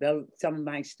 sometimes some of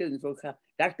my students will come,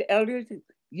 Dr. Elders,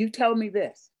 you told me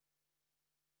this.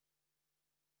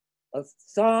 A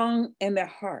song in their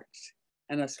hearts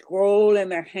and a scroll in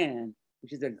their hand,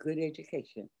 which is a good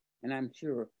education. And I'm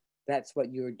sure that's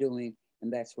what you're doing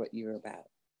and that's what you're about.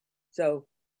 So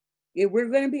if we're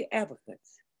going to be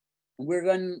advocates and we're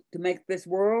going to make this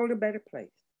world a better place,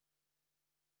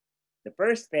 the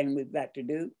first thing we've got to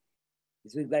do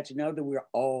is we've got to know that we're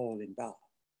all involved.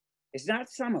 It's not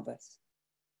some of us.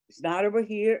 It's not over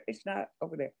here. It's not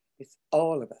over there. It's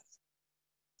all of us.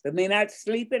 We may not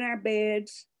sleep in our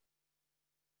beds,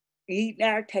 eat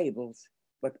at our tables,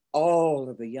 but all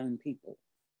of the young people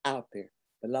out there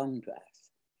belong to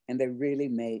us, and they really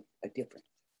make a difference.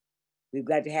 We've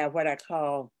got to have what I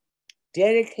call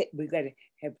we've got to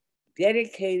have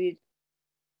dedicated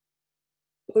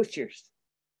pushers.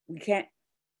 We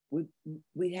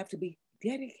have to be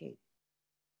dedicated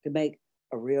to make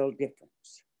a real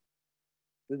difference.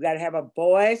 We've got to have a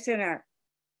voice in our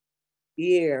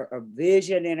ear, a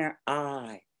vision in our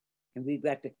eye, and we've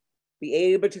got to be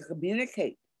able to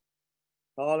communicate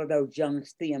to all of those young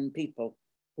STEM people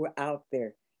who are out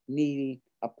there needing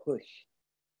a push.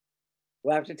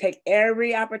 We'll have to take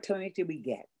every opportunity we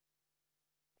get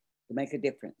to make a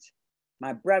difference.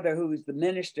 My brother, who's the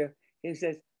minister, he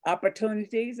says,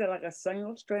 opportunities are like a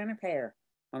single strand of hair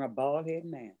on a bald-headed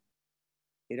man.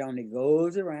 It only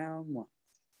goes around once.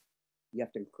 You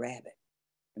have to grab it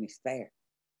when it's there.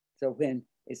 So when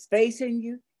it's facing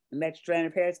you, and that strand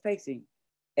of hair is facing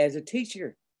you, as a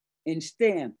teacher in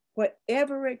STEM,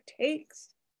 whatever it takes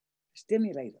to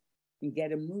stimulate them and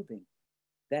get them moving,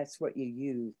 that's what you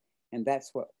use, and that's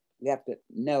what we have to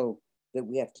know that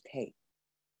we have to take.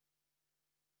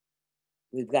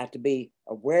 We've got to be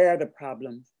aware of the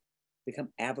problems, become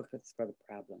advocates for the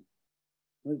problem.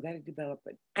 We've got to develop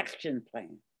an action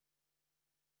plan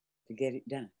to get it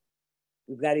done.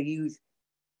 We've got to use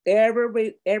every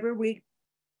week,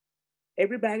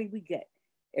 everybody we get.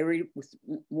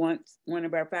 Once one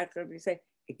of our faculty say,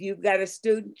 if you've got a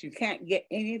student, you can't get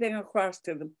anything across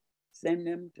to them, send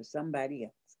them to somebody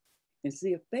else and see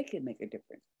if they can make a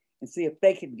difference and see if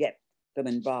they can get them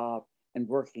involved and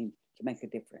working to make a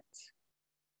difference.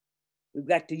 We've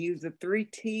got to use the 3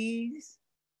 T's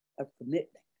of commitment.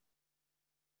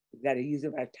 We've got to use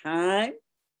our time,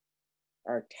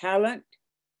 our talent,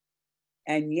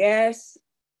 and yes,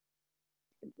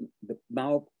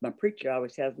 my preacher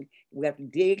always tells me, we have to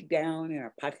dig down in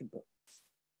our pocketbooks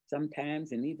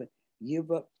sometimes and even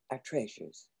give up our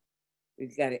treasures.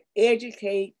 We've got to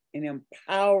educate and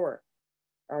empower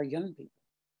our young people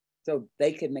so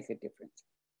they can make a difference.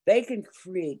 They can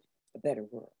create a better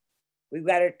world. We've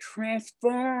got to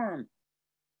transform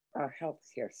our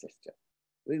healthcare system.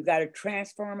 We've got to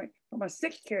transform it from a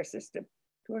sick care system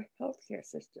to a healthcare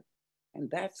system. And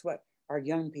that's what our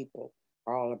young people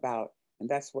are all about. And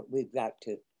that's what we've got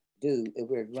to do if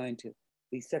we're going to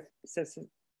be successful.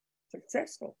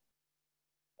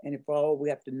 And if all we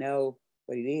have to know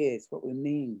what it is, what we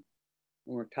mean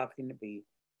when we're talking to be,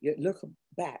 you look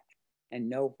back and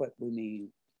know what we mean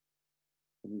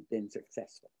when we've been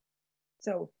successful.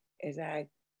 So as I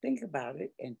think about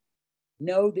it and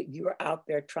know that you're out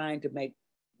there trying to make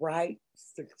bright,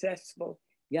 successful,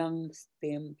 young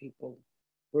STEM people,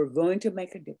 we're going to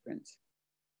make a difference.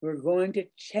 We're going to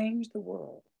change the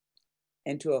world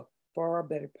into a far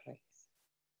better place.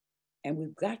 And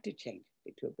we've got to change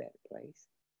it to a better place.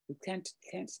 We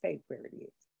can't stay where it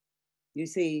is. You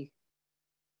see,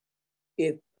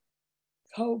 if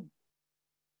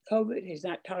COVID has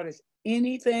not taught us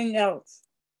anything else,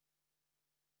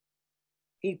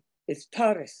 it's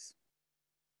taught us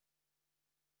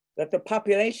that the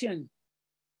population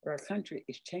of our country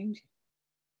is changing.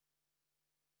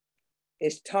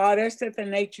 It's taught us that the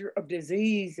nature of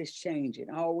disease is changing.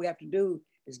 All we have to do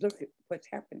is look at what's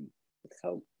happening with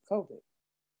COVID.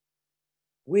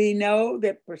 We know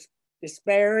that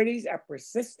disparities are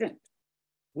persistent.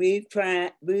 We've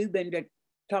been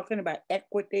talking about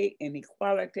equity and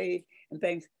equality and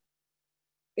things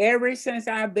ever since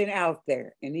I've been out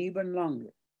there and even longer.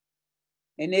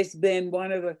 And it's been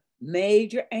one of the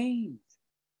major aims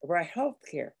of our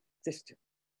healthcare system.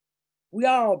 We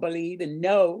all believe and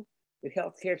know that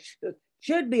healthcare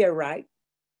should be a right,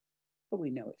 but we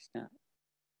know it's not.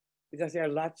 Because there are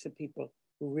lots of people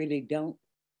who really don't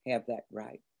have that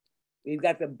right. We've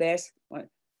got the best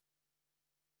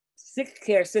sick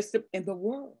care system in the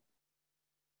world,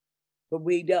 but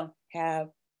we don't have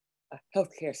a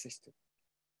healthcare system.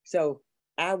 So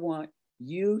I want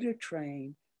you to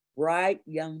train bright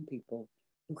young people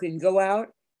who can go out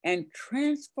and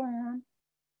transform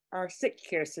our sick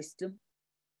care system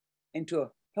into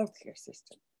a healthcare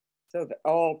system so that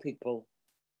all people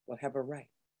will have a right.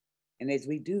 And as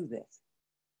we do this,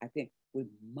 I think we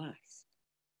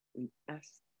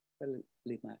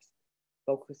absolutely must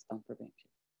focus on prevention.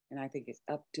 And I think it's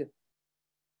up to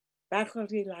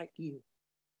faculty like you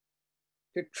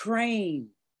to train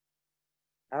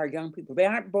our young people. They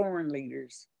aren't born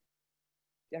leaders.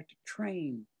 You have to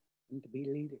train them to be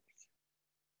leaders.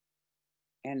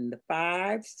 And the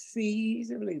 5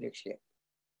 C's of leadership.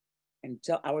 And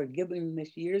so I was given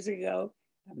this years ago.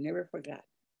 I've never forgotten.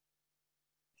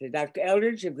 So Dr.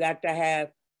 Eldridge, you've got to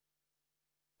have,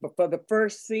 but for the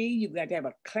first C, you've got to have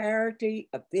a clarity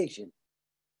of vision.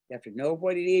 You have to know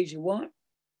what it is you want.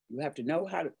 You have to know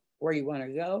where you want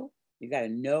to go. You got to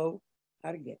know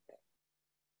how to get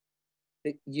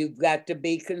there. You've got to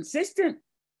be consistent.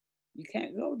 You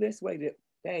can't go this way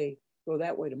today, go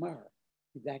that way tomorrow.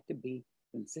 You've got to be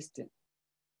consistent.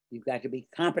 You've got to be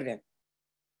competent,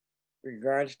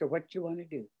 regardless of what you want to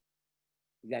do.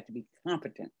 You got to be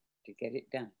competent to get it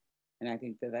done. And I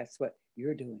think that that's what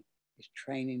you're doing, is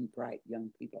training bright young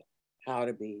people how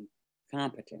to be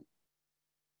competent.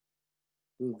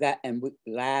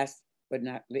 Last but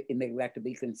not least, and they've got to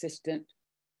be consistent.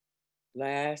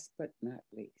 Last but not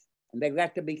least, and they've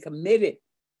got to be committed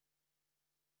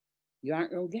you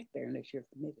aren't going to get there unless you're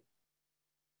committed.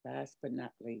 Last but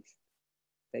not least,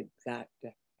 they've got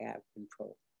to have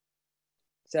control.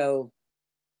 So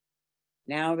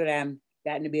now that I'm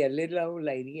gotten to be a little old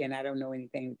lady and I don't know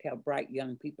anything to tell bright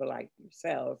young people like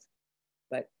yourselves,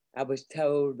 but I was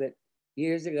told that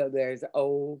years ago there's an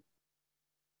old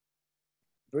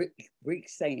Greek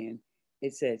saying.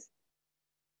 It says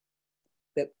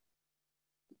that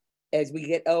as we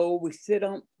get old,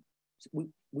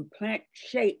 we plant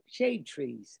shade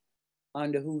trees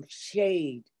under whose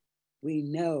shade we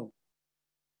know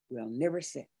we'll never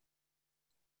sit.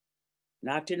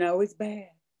 Not to know is bad.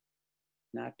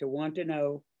 Not to want to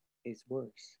know is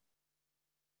worse.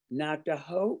 Not to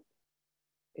hope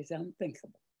is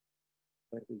unthinkable.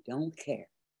 But we don't care.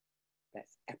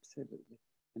 That's absolutely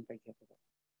unthinkable.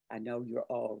 I know you're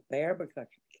all there because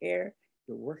you care.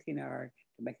 You're working hard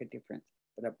to make a difference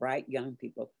for the bright young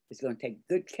people who's going to take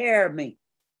good care of me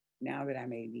now that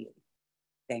I'm 88.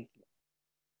 Thank you.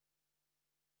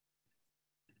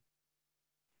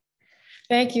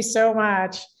 Thank you so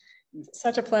much.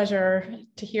 Such a pleasure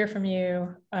to hear from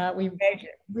you. We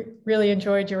really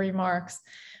enjoyed your remarks.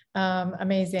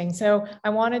 Amazing. So I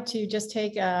wanted to just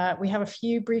take, we have a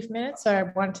few brief minutes. So I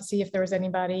wanted to see if there was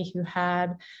anybody who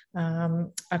had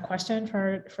a question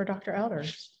for Dr.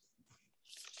 Elders.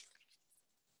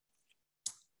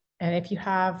 And if you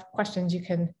have questions, you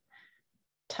can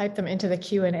type them into the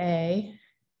Q&A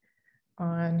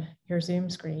on your Zoom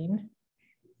screen.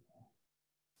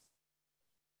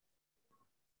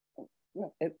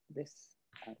 Well,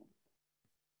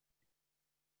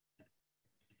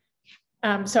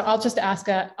 so I'll just ask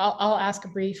I'll ask a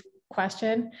brief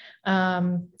question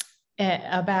about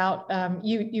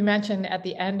you mentioned at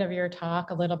the end of your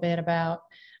talk a little bit about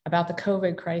the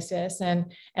COVID crisis, and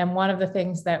one of the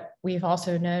things that we've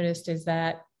also noticed is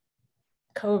that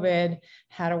COVID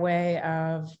had a way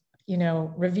of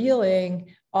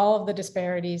revealing all of the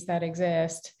disparities that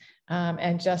exist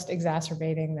and just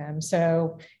exacerbating them.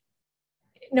 So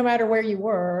no matter where you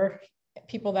were,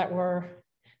 people that were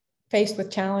faced with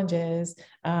challenges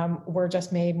were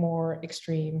just made more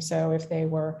extreme. So if they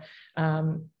were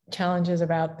challenges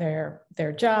about their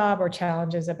job, or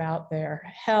challenges about their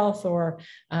health, or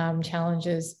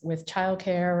challenges with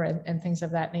childcare and things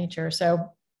of that nature.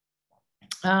 So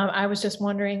I was just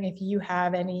wondering if you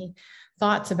have any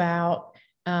thoughts about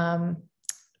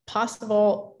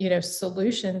possible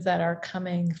solutions that are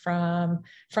coming from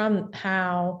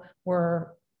how we're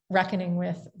reckoning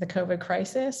with the COVID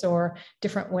crisis, or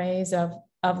different ways of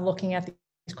looking at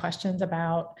these questions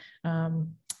about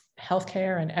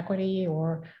healthcare and equity,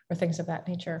 or things of that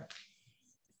nature.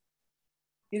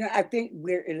 I think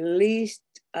we're at least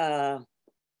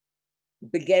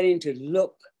beginning to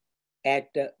look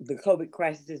at the COVID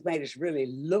crisis. Has made us really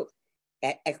look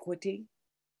at equity.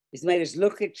 It's made us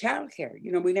look at childcare.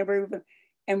 We never even,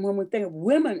 and when we think of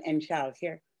women and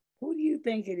childcare, who do you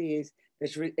think it is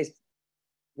that's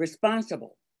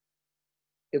responsible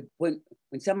when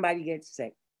somebody gets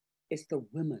sick? It's the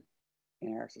women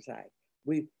in our society.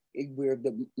 We're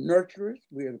the nurturers.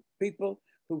 We're the people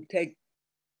who take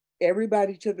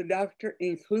everybody to the doctor,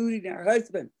 including our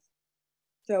husbands.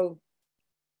 So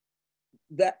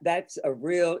that's a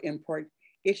real important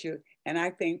issue. And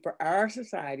I think for our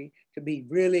society to be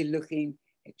really looking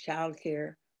at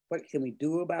childcare, what can we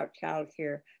do about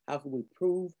childcare? How can we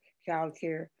improve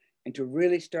childcare? And to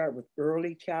really start with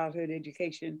early childhood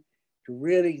education, to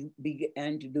really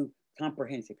begin to do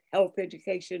comprehensive health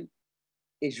education,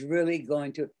 is really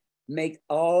going to make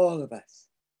all of us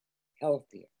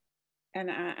healthier. And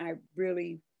I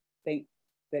really think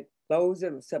that those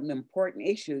are some important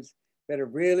issues that are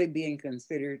really being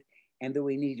considered, and that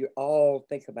we need to all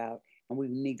think about, and we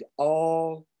need to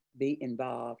all be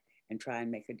involved and try and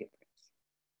make a difference.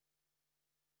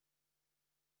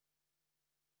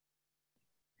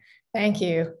 Thank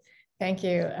you. Thank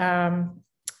you.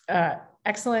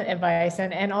 Excellent advice,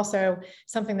 and also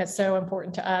something that's so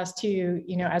important to us too,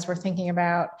 as we're thinking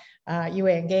about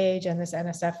UA Engage and this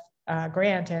NSF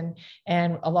grant, and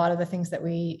a lot of the things that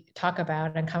we talk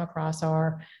about and come across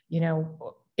are,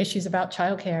 issues about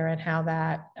childcare and how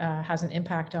that has an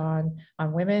impact on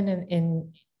women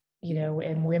and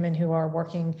women who are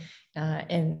working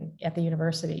at the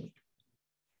university.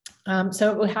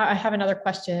 So I have another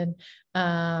question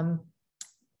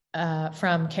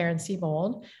from Karen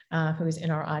Siebold, who is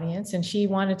in our audience, and she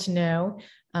wanted to know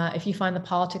if you find the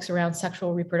politics around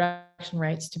sexual reproduction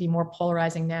rights to be more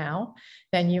polarizing now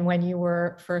than when you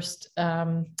were first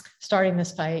starting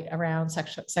this fight around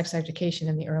sex education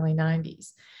in the early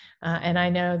 90s. And I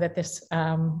know that this,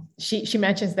 she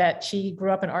mentions that she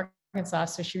grew up in Arkansas,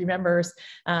 so she remembers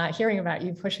hearing about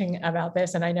you pushing about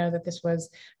this. And I know that this was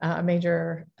a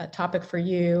major topic for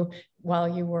you while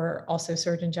you were also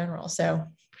Surgeon General. So do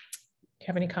you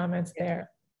have any comments there?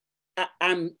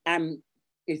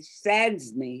 It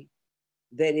saddens me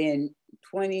that in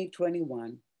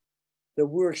 2021, that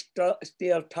we're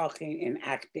still talking and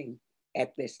acting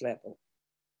at this level.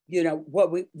 You know,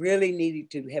 what we really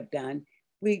needed to have done,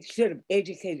 we should have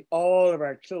educated all of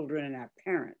our children and our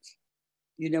parents.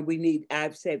 You know,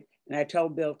 I've said, and I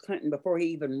told Bill Clinton before he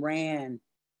even ran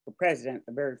for president,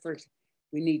 the very first,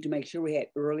 we need to make sure we had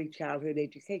early childhood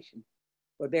education.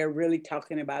 Well, they're really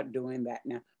talking about doing that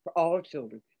now for all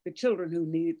children. The children who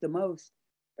need it the most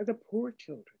are the poor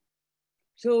children.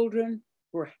 Children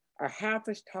who are half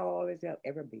as tall as they'll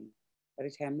ever be by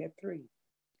the time they're 3.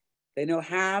 They know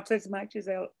half as much as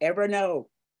they'll ever know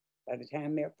by the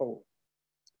time they're 4.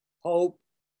 Hope,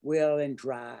 will, and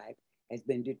drive has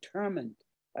been determined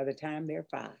by the time they're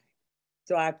 5.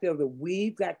 So I feel that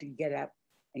we've got to get up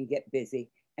and get busy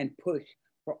and push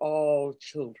for all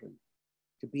children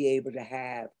to be able to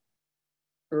have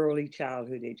early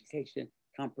childhood education,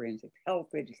 comprehensive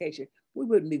health education. We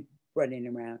wouldn't be running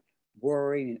around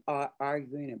worrying and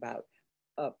arguing about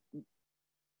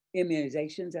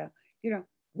immunizations. You know,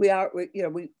 we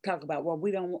talk about, well,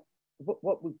 we don't,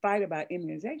 what we fight about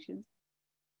immunizations.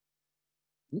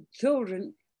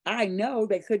 Children, I know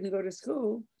they couldn't go to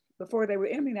school before they were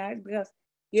immunized, because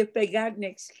if they got an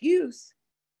excuse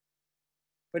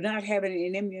for not having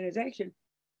an immunization,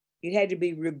 it had to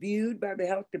be reviewed by the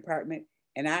health department,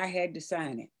 and I had to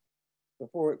sign it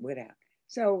before it went out.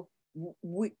 So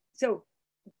we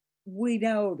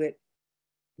know that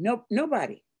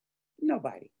nobody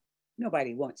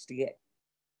wants to get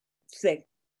sick.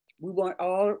 We want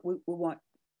all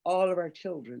of our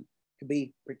children to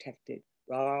be protected,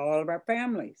 all of our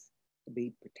families to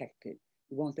be protected.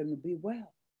 We want them to be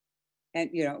well. And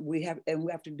you know, we have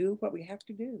to do what we have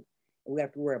to do. We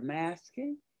have to wear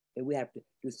masking, and we have to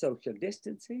do social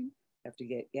distancing, we have to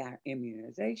get our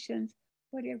immunizations,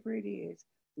 whatever it is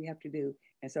we have to do.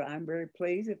 And so I'm very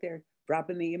pleased that they're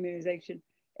dropping the immunization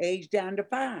age down to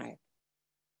 5.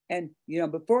 And you know,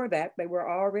 before that, they were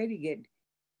already getting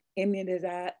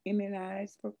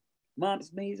immunized for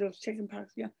mumps, measles,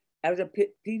 chickenpox. You know, as a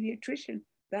pediatrician,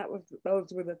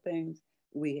 those were the things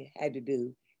we had to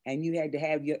do. And you had to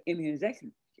have your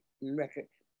immunization record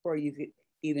before you could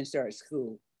even start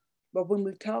school. But when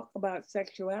we talk about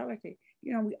sexuality,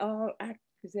 you know, we all act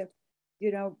as if,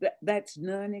 you know, that's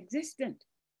non-existent.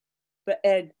 But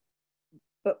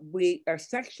we are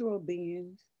sexual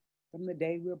beings from the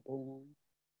day we're born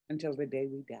until the day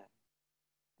we die.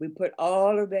 We put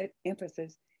all of that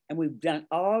emphasis, and we've done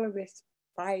all of this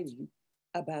fighting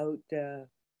about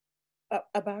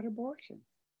abortion.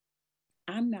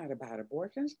 I'm not about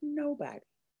abortions. Nobody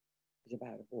is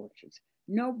about abortions.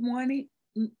 No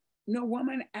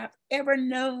woman I've ever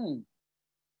known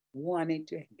wanted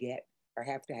to get or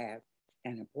have to have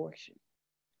an abortion.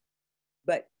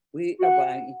 But we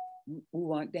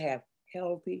want to have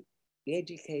healthy,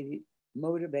 educated,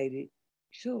 motivated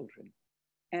children.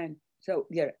 And so,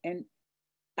 yeah, and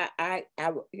I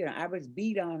was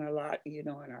beat on a lot, you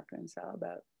know, in Arkansas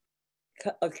about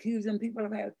accusing people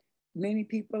of many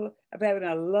people of having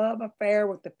a love affair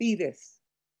with the fetus.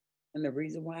 And the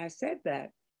reason why I said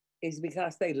that is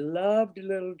because they loved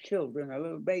little children or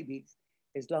little babies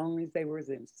as long as they were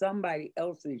in somebody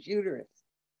else's uterus.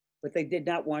 But they did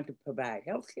not want to provide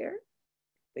health care.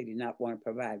 They did not want to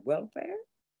provide welfare.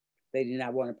 They did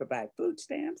not want to provide food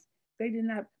stamps. They did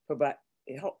not provide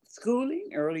schooling,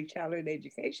 early childhood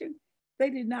education. They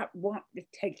did not want to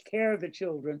take care of the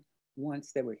children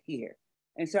once they were here.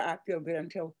 And so I feel that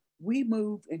until we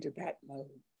move into that mode,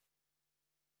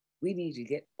 we need to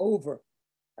get over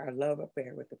our love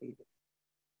affair with the fetus.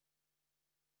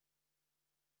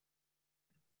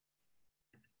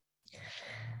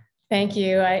 Thank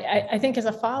you. I think as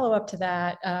a follow-up to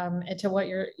that, and to what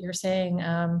you're saying,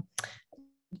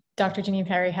 Dr. Janine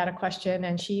Perry had a question,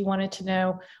 and she wanted to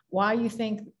know why you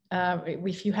think,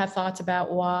 if you have thoughts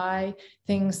about why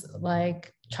things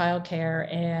like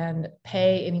childcare and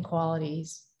pay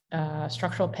inequalities,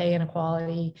 structural pay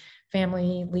inequality,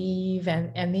 family leave,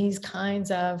 and these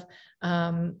kinds of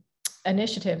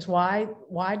initiatives, why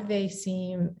do they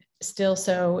seem still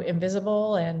so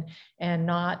invisible and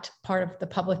not part of the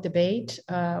public debate?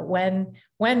 When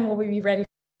will we be ready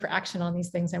for action on these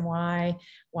things, and why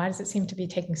does it seem to be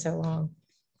taking so long?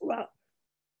 Well,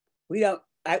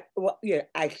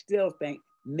 I still think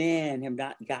men have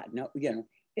not gotten, you know,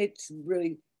 it's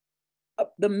really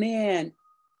the men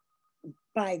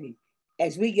fighting.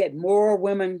 As we get more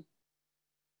women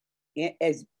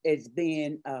as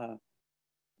being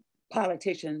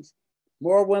politicians,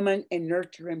 more women in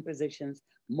nurturing positions,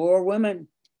 more women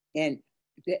in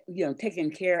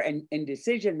taking care and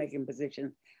decision-making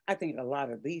positions. I think a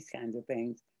lot of these kinds of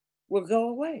things will go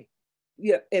away.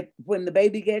 When the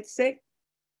baby gets sick,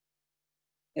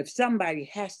 if somebody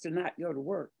has to not go to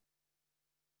work,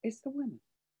 it's the women.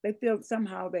 They feel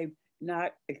somehow they've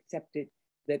not accepted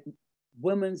that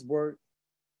women's work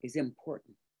is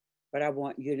important. But I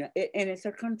want you to know, and it's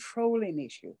a controlling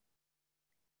issue.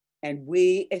 And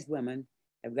we as women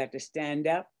have got to stand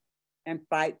up and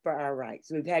fight for our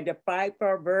rights. We've had to fight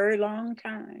for a very long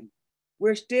time.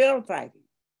 We're still fighting.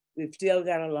 We've still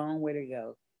got a long way to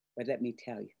go. But let me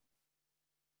tell you,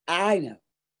 I know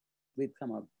we've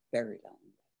come a very long way.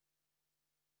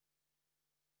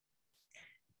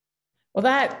 Well,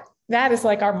 that is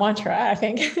like our mantra, I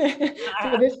think,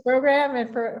 for this program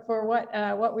and for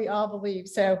what we all believe.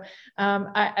 So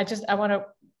I want to,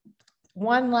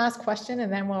 one last question,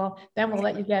 and then we'll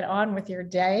let you get on with your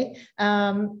day.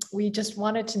 We just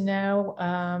wanted to know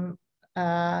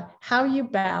how you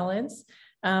balance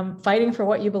fighting for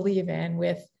what you believe in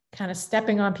with kind of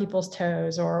stepping on people's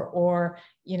toes, or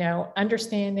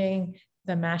understanding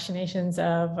the machinations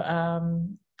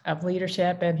of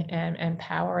leadership and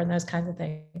power and those kinds of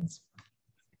things.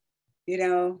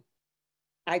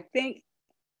 I think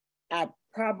I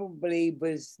probably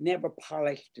was never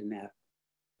polished enough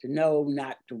to know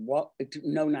not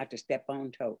to step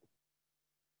on toes.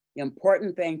 The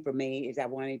important thing for me is I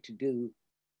wanted to do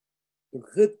the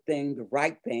good thing, the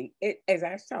right thing. As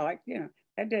I saw it,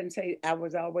 that doesn't say I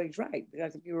was always right,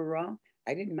 because if you were wrong,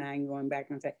 I didn't mind going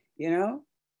back and say,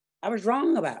 I was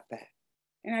wrong about that.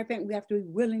 And I think we have to be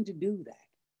willing to do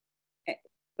that.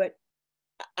 But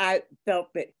I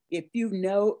felt that if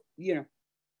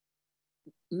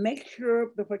make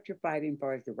sure that what you're fighting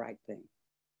for is the right thing.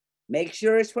 Make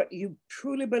sure it's what you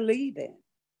truly believe in.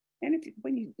 And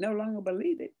when you no longer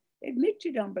believe it, admit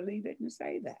you don't believe it and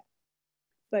say that.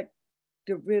 But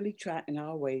to really try and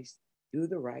always do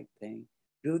the right thing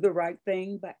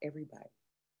by everybody.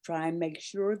 Try and make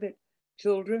sure that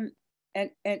children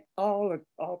and all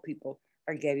people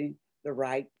are getting the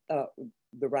right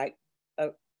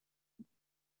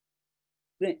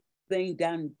thing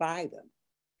done by them.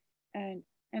 And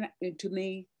to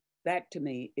me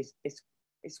is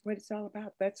what it's all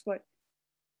about. That's what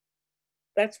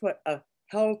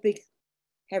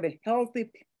having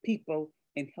healthy people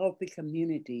in healthy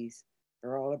communities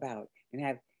are all about,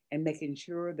 and making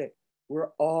sure that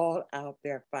we're all out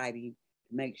there fighting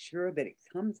to make sure that it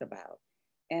comes about.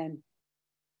 And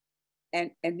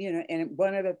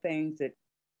one of the things that,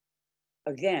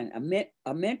 again,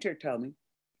 a mentor told me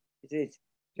is,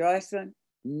 Jocelyn,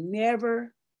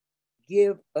 never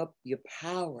give up your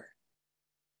power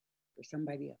for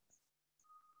somebody else.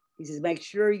 He says, make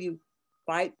sure you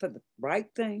fight for the right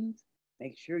things,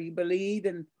 make sure you believe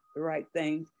in the right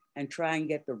things, and try and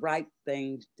get the right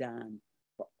things done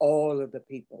for all of the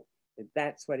people.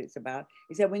 That's what it's about.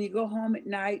 He said, when you go home at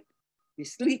night, you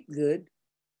sleep good,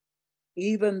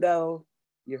 even though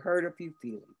you hurt a few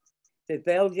feelings. He said,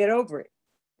 they'll get over it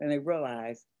when they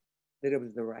realize that it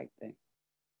was the right thing.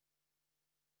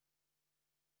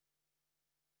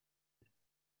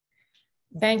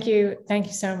 Thank you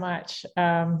so much.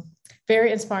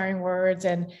 Very inspiring words,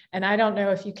 and I don't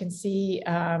know if you can see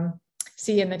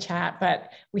in the chat,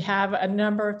 but we have a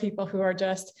number of people who are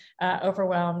just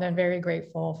overwhelmed and very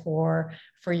grateful for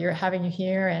your having you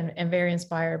here, and very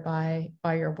inspired by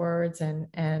your words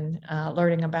and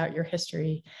learning about your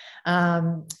history.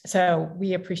 So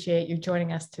we appreciate you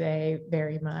joining us today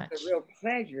very much. It's a real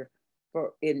pleasure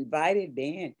for invited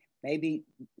me in.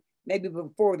 Maybe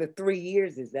before the 3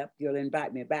 years is up, you'll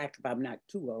invite me back if I'm not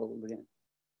too old then.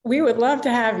 We would love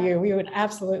to have you. We would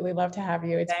absolutely love to have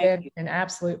you. It's been an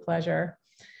absolute pleasure.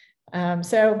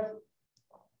 So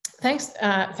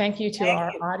thank you to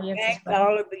our audience. Thank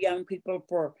all of the young people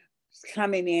for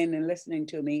coming in and listening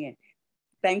to me. And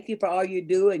thank you for all you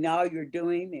do and all you're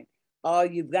doing and all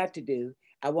you've got to do.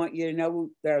 I want you to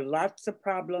know there are lots of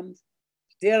problems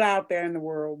still out there in the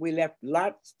world. We left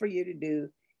lots for you to do,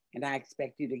 and I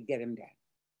expect you to get them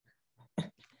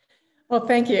done. Well,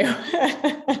 thank you.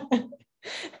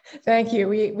 Thank you.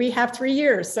 We have 3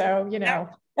 years, so Get so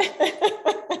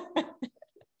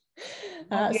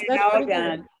it all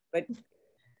done, but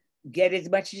get as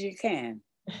much as you can.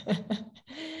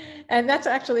 And that's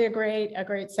actually a great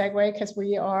segue, because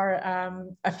we are,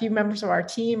 a few members of our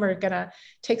team are going to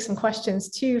take some questions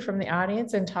too from the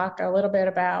audience and talk a little bit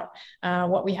about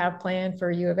what we have planned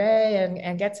for U of A,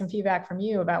 and get some feedback from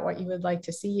you about what you would like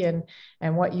to see, and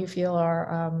what you feel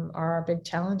are our big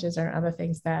challenges or other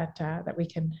things that we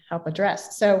can help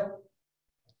address. So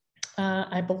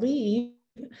I believe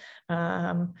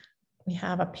we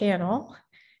have a panel,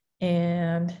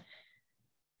 and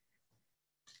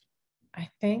I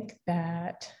think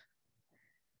that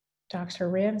Dr.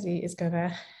 Ramsey is going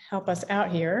to help us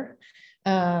out here.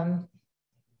 Thank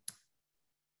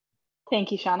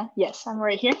you, Shauna. Yes, I'm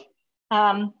right here.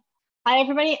 Hi,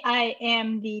 everybody. I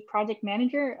am the project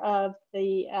manager of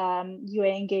the UA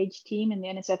Engage team in the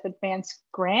NSF ADVANCE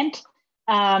grant.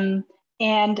 And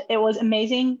it was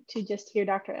amazing to just hear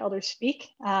Dr. Elder speak.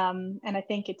 And I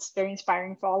think it's very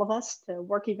inspiring for all of us to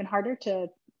work even harder to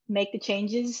make the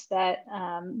changes that,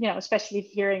 you know, especially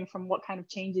hearing from what kind of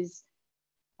changes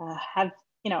have,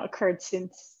 you know, occurred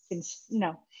since, you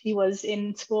know, she was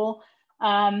in school.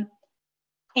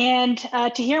 And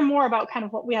to hear more about kind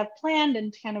of what we have planned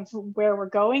and kind of where we're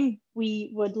going,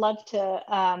 we would love to,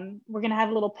 we're going to have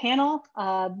a little panel.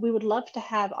 We would love to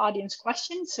have audience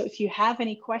questions. So if you have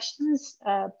any questions,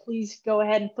 please go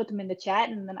ahead and put them in the chat,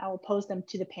 and then I will pose them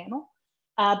to the panel.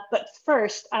 But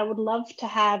first, I would love to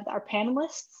have our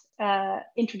panelists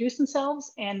introduce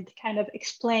themselves and kind of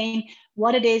explain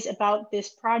what it is about this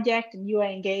project and UA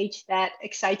Engage that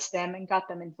excites them and got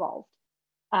them involved.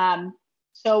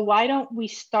 So why don't we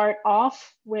start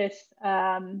off with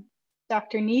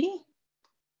Dr. Needy?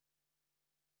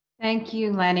 Thank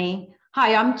you, Lenny.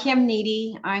 Hi, I'm Kim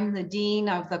Needy. I'm the Dean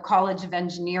of the College of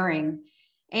Engineering.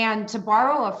 And to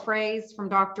borrow a phrase from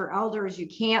Dr. Elders, you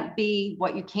can't be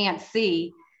what you can't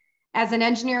see. As an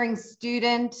engineering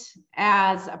student,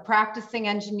 as a practicing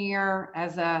engineer,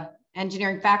 as an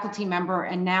engineering faculty member,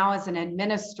 and now as an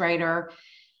administrator,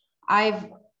 I've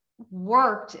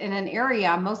worked in an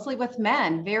area mostly with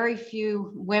men, very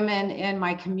few women in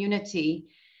my community.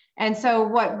 And so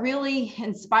what really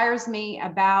inspires me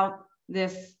about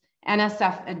this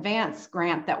NSF ADVANCE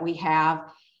grant that we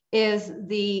have is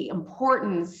the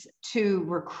importance to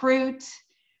recruit,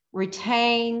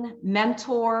 retain,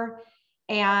 mentor,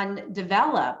 and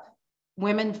develop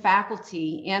women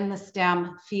faculty in the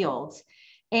STEM fields,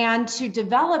 and to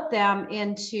develop them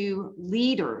into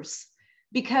leaders.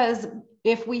 Because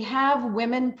if we have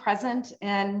women present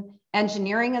in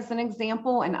engineering, as an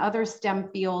example, and other STEM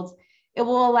fields, it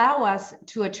will allow us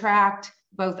to attract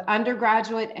both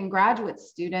undergraduate and graduate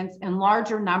students in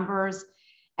larger numbers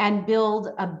and build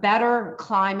a better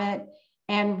climate.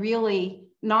 And really,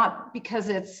 not because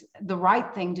it's the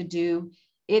right thing to do,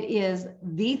 it is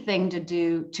the thing to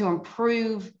do to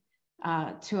improve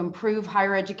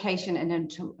higher education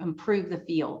and to improve the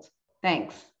field.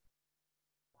 Thanks.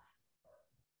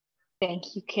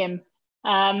 Thank you, Kim.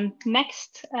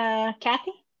 Next,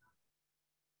 Kathy.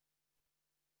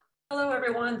 Hello,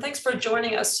 everyone. Thanks for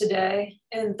joining us today.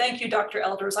 And thank you, Dr.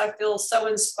 Elders. I feel so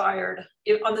inspired.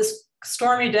 On this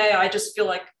stormy day, I just feel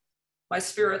like my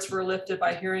spirits were lifted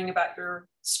by hearing about your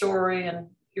story and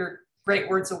your great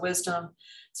words of wisdom.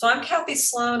 So I'm Kathy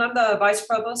Sloan. I'm the Vice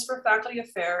Provost for Faculty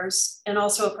Affairs and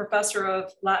also a professor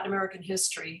of Latin American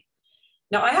history.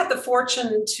 Now, I had the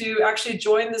fortune to actually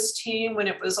join this team when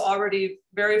it was already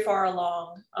very far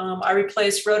along. I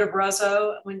replaced Rhoda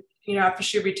Brezzo when, after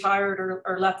she retired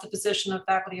or left the position of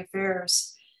Faculty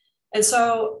Affairs. And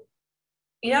so,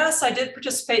 yes, I did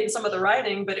participate in some of the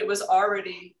writing, but it was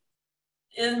already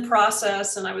in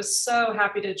process. And I was so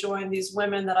happy to join these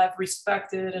women that I've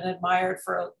respected and admired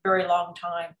for a very long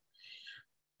time.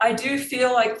 I do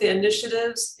feel like the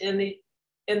initiatives in the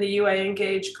UA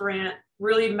Engage grant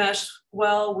really mesh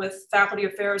well with faculty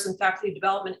affairs and faculty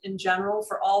development in general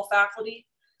for all faculty.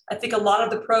 I think a lot of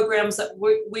the programs that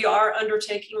we are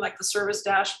undertaking, like the service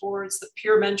dashboards, the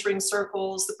peer mentoring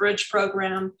circles, the bridge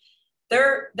program,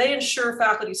 they ensure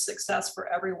faculty success for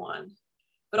everyone.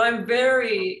 But I'm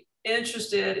very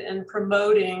interested in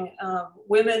promoting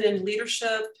women in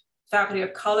leadership, faculty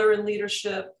of color in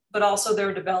leadership, but also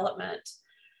their development.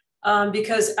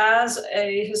 Because as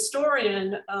a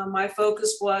historian, my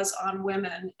focus was on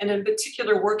women, and in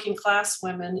particular working class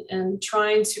women, and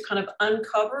trying to kind of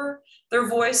uncover their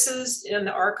voices in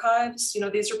the archives.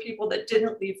 These are people that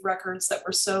didn't leave records that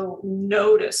were so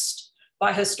noticed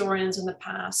by historians in the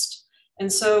past.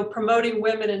 And so promoting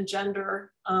women and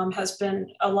gender has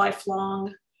been a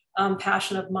lifelong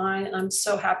passion of mine, and I'm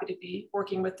so happy to be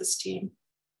working with this team.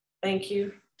 Thank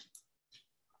you.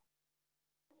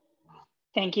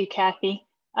 Thank you, Kathy.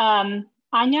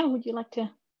 Anya, would you like to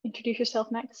introduce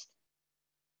yourself next?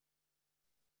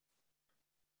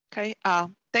 Okay,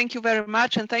 thank you very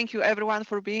much, and thank you everyone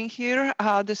for being here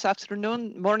this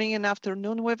afternoon, morning and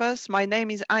afternoon with us. My name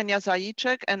is Ania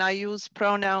Zajicek, and I use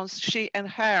pronouns she and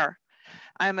her.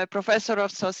 I'm a professor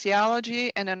of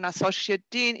sociology and an associate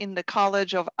dean in the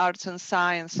College of Arts and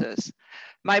Sciences.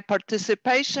 My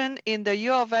participation in the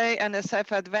U of A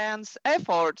NSF ADVANCE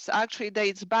efforts actually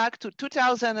dates back to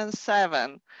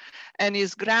 2007 and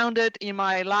is grounded in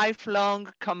my lifelong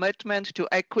commitment to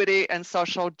equity and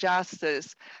social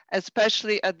justice,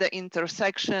 especially at the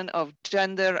intersection of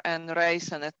gender and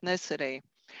race and ethnicity.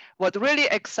 What really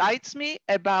excites me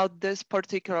about this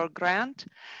particular grant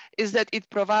is that it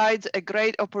provides a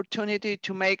great opportunity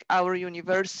to make our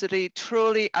university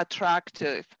truly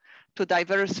attractive to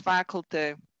diverse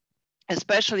faculty,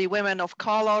 especially women of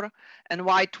color and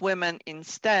white women in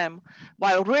STEM,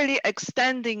 while really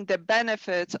extending the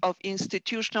benefits of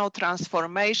institutional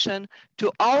transformation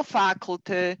to all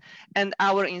faculty and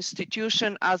our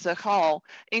institution as a whole,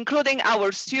 including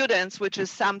our students, which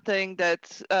is something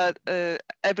that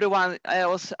everyone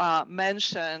else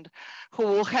mentioned, who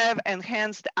will have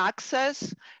enhanced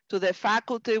access to the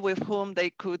faculty with whom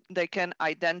they can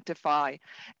identify.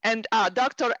 And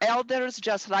Dr. Elders,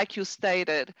 just like you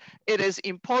stated, it is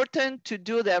important to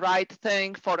do the right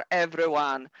thing for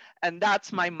everyone. And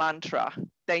that's my mantra.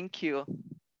 Thank you.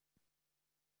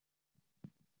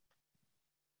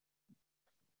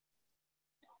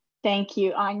 Thank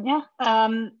you, Anya.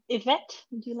 Yvette,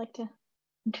 would you like to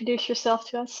introduce yourself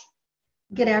to us?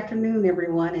 Good afternoon,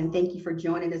 everyone, and thank you for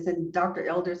joining us. And Dr.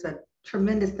 Elders, a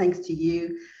tremendous thanks to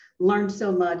you. Learned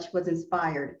so much, was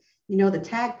inspired. You know, the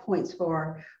tag points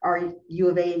for our U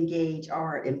of A Engage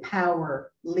are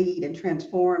empower, lead, and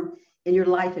transform. And your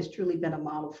life has truly been a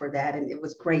model for that. And it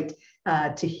was great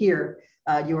to hear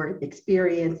your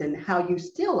experience and how you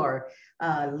still are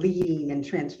leading and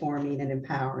transforming and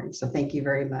empowering. So thank you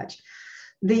very much.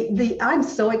 I'm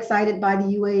so excited by the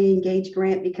UA Engage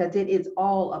grant because it is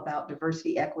all about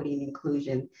diversity, equity, and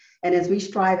inclusion. And as we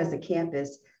strive as a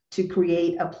campus to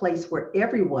create a place where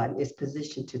everyone is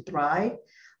positioned to thrive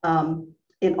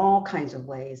in all kinds of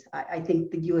ways, I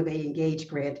think the U of A Engage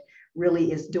grant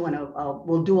really is doing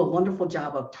will do a wonderful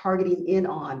job of targeting in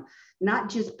on not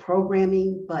just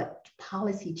programming, but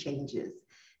policy changes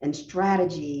and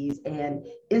strategies and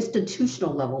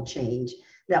institutional level change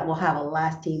that will have a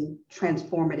lasting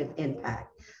transformative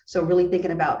impact. So really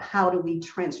thinking about how do we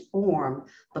transform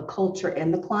the culture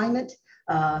and the climate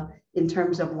in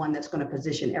terms of one that's going to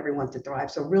position everyone to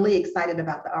thrive. So really excited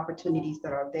about the opportunities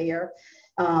that are there,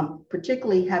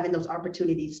 particularly having those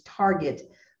opportunities target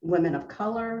women of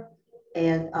color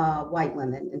and white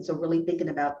women. And so really thinking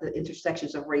about the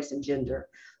intersections of race and gender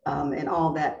and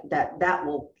all that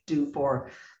will do for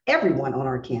everyone on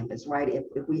our campus, right?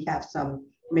 If we have some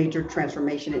major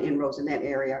transformation and inroads in that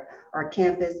area, our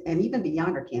campus and even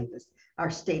beyond our campus,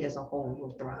 our state as a whole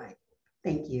will thrive.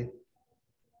 Thank you.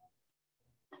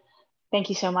 Thank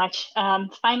you so much.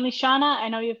 Finally, Shauna, I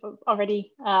know you've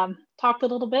already talked a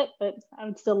little bit, but I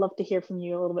would still love to hear from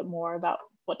you a little bit more about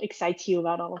what excites you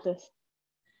about all of this.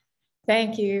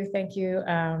 Thank you. Thank you.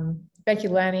 Thank you,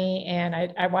 Lenny. And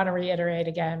I want to reiterate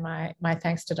again, my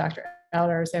thanks to Dr.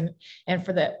 Elders and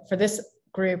for this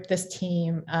group, this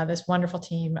team, this wonderful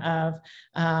team of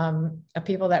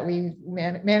people that we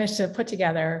managed to put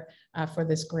together for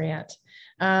this grant.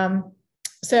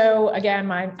 So again,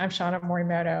 I'm Shauna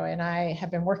Morimoto, and I have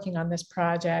been working on this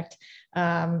project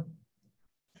for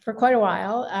quite a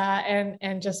while,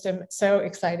 and just am so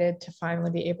excited to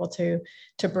finally be able to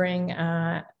bring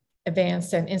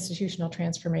advanced and institutional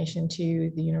transformation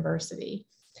to the university.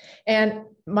 And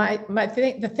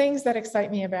the things that excite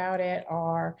me about it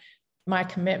are my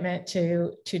commitment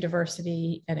to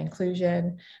diversity and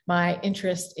inclusion, my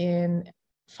interest in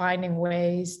finding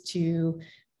ways to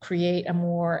create a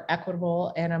more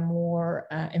equitable and a more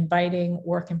inviting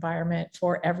work environment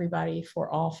for everybody, for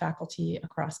all faculty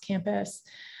across campus.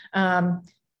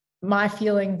 My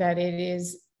feeling that it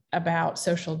is about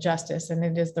social justice and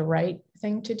it is the right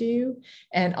thing to do.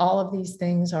 And all of these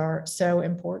things are so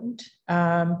important.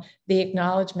 The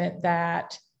acknowledgement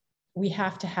that we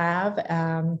have to have,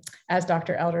 as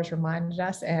Dr. Elders reminded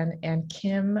us and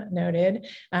Kim noted,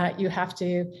 you have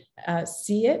to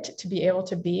see it to be able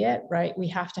to be it, right? We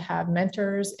have to have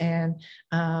mentors and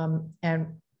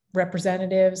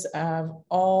representatives of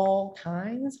all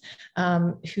kinds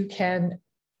who can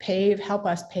help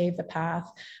us pave the path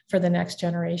for the next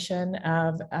generation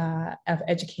of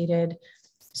educated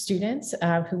students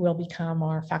who will become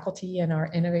our faculty and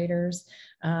our innovators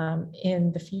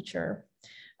in the future.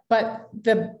 But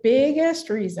the biggest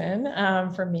reason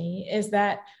for me is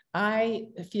that I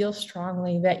feel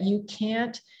strongly that you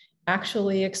can't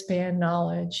actually expand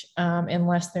knowledge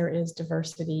unless there is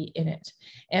diversity in it.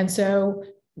 And so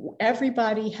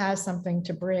everybody has something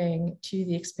to bring to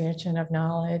the expansion of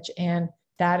knowledge, and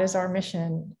that is our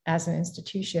mission as an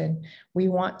institution. We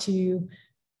want to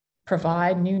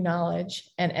provide new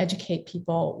knowledge and educate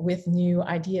people with new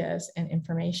ideas and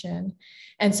information.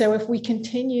 And so if we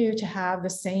continue to have the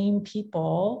same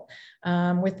people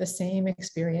with the same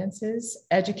experiences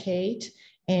educate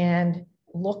and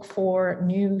look for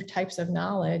new types of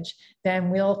knowledge, then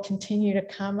we'll continue to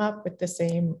come up with the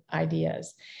same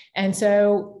ideas. And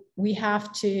so we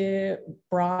have to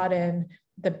broaden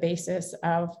the basis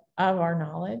of our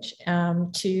knowledge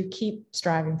to keep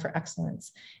striving for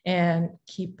excellence and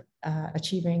keep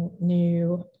achieving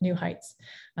new heights.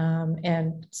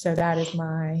 And so that is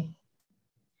my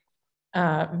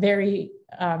very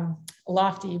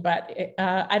lofty, but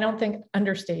I don't think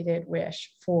understated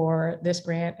wish for this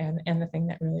grant and the thing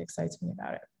that really excites me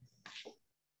about it.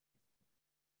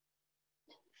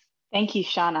 Thank you,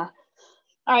 Shauna.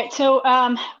 All right, so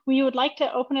we would like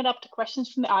to open it up to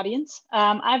questions from the audience.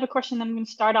 I have a question that I'm going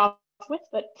to start off with,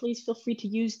 but please feel free to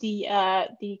use the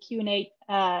Q&A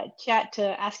chat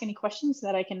to ask any questions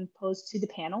that I can pose to the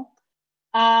panel.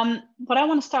 What I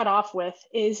want to start off with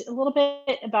is a little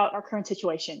bit about our current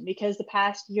situation, because the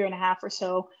past year and a half or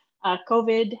so,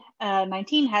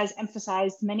 COVID-19 has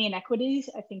emphasized many inequities,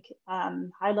 I think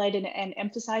highlighted and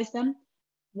emphasized them.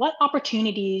 What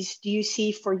opportunities do you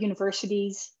see for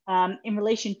universities in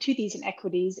relation to these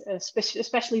inequities,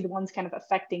 especially the ones kind of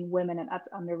affecting women and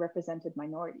underrepresented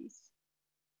minorities?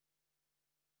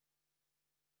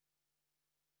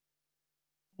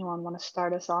 Anyone want to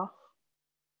start us off?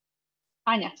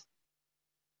 Anya.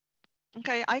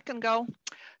 Okay, I can go.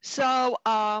 So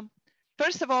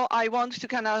first of all, I want to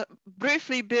kind of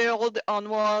briefly build on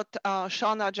what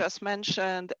Shauna just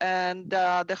mentioned, and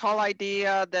the whole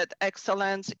idea that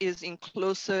excellence is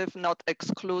inclusive, not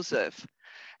exclusive.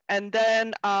 And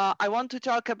then I want to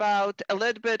talk about a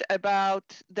little bit about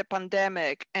the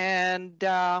pandemic. And,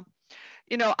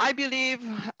 you know, I believe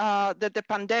that the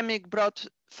pandemic brought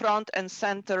front and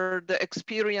center the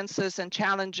experiences and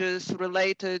challenges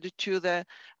related to the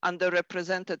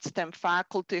underrepresented STEM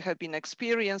faculty have been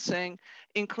experiencing,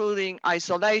 including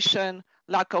isolation,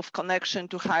 lack of connection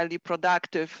to highly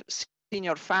productive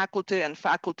senior faculty and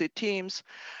faculty teams,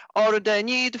 or the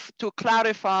need to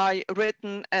clarify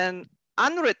written and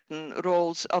unwritten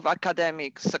roles of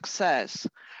academic success.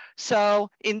 So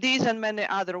in these and many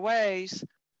other ways,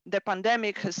 the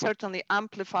pandemic has certainly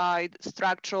amplified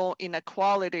structural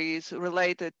inequalities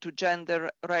related to gender,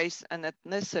 race, and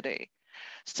ethnicity.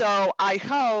 So I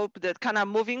hope that kind of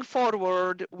moving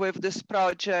forward with this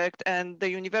project and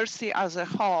the university as a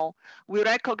whole, we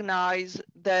recognize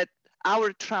that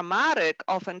our traumatic,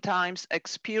 oftentimes,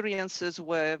 experiences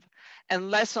with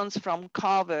and lessons from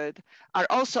COVID are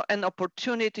also an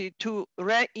opportunity to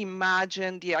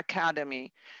reimagine the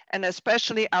academy, and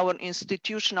especially our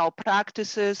institutional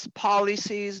practices,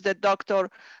 policies that Dr.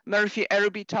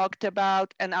 Murphy-Irby talked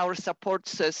about, and our support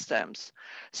systems.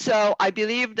 So I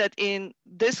believe that in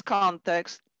this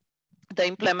context, the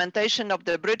implementation of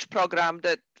the Bridge program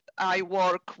that I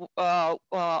work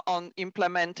on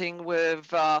implementing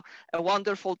with a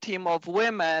wonderful team of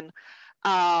women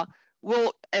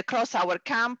will, across our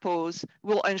campus,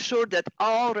 will ensure that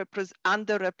all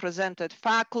underrepresented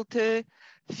faculty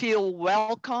feel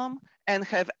welcome and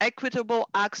have equitable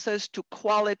access to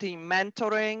quality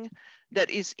mentoring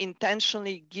that is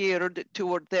intentionally geared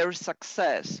toward their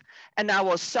success. And I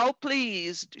was so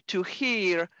pleased to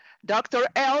hear Dr.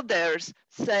 Elders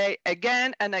say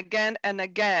again and again and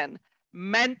again,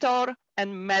 mentor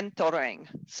and mentoring.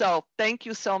 So thank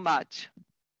you so much.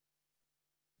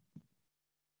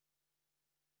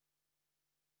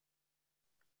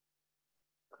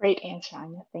 Great answer,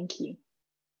 Anya, thank you.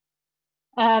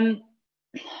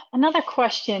 Another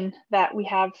question that we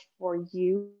have for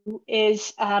you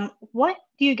is, what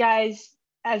do you guys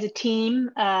as a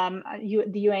team,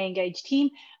 the UA Engage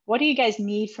team, what do you guys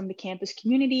need from the campus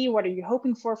community? What are you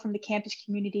hoping for from the campus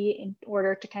community in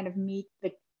order to kind of meet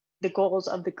the goals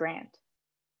of the grant?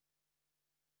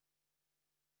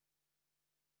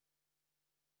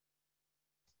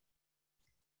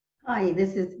 Hi,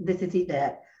 this is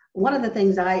Yvette. One of the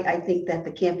things I think that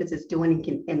the campus is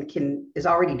doing and is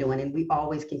already doing, and we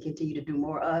always can continue to do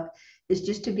more of, is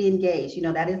just to be engaged. You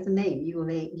know, that is the name,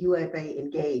 UFA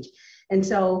Engage. And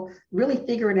so really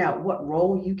figuring out what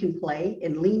role you can play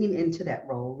and leaning into that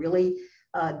role, really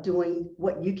doing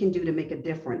what you can do to make a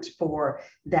difference for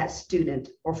that student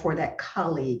or for that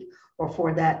colleague or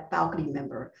for that faculty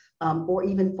member, or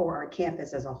even for our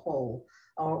campus as a whole,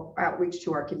 or outreach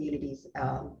to our communities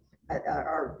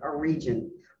our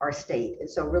region, our state. And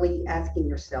so really asking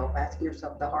yourself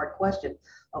the hard question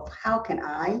of how can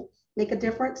I make a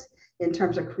difference in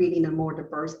terms of creating a more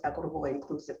diverse, equitable, and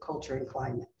inclusive culture and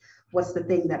climate? What's the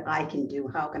thing that I can do?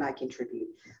 How can I contribute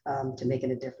to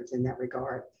making a difference in that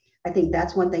regard? I think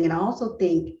that's one thing. And I also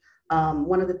think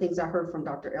one of the things I heard from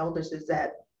Dr. Elders is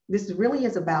that this really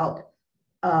is about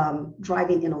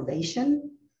driving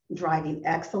innovation, driving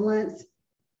excellence,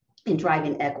 and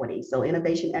driving equity. So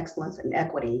innovation, excellence, and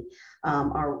equity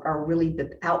are really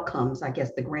the outcomes, I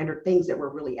guess, the grander things that we're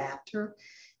really after.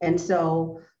 And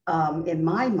so in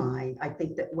my mind, I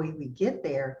think that way we get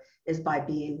there is by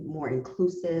being more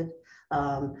inclusive,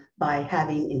 by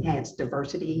having enhanced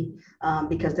diversity,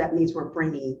 because that means we're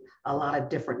bringing a lot of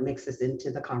different mixes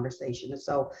into the conversation. And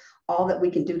so all that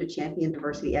we can do to champion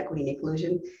diversity, equity, and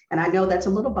inclusion, and I know that's a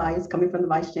little biased coming from the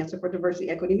Vice Chancellor for Diversity,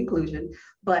 Equity, and Inclusion,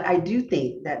 but I do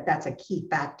think that that's a key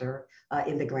factor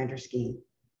in the grander scheme.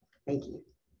 Thank you.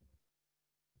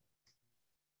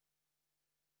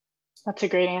 That's a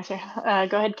great answer.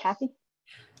 Go ahead, Kathy.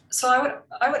 So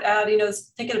I would add,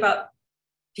 thinking about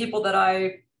people that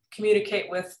I communicate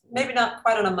with, maybe not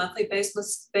quite on a monthly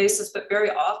basis, but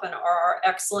very often are our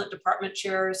excellent department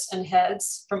chairs and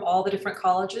heads from all the different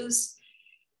colleges.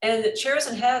 And the chairs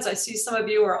and heads, I see some of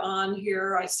you are on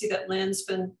here. I see that Lynn's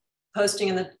been posting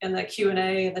in the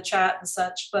Q&A, in the chat and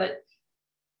such, but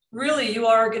really you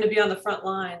are going to be on the front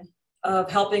line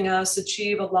of helping us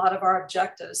achieve a lot of our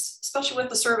objectives, especially with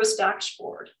the service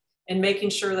dashboard and making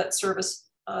sure that service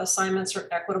assignments are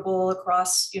equitable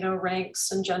across,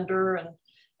 ranks and gender and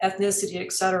ethnicity,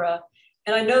 et cetera.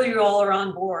 And I know you all are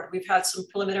on board. We've had some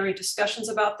preliminary discussions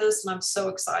about this, and I'm so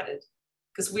excited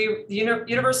because the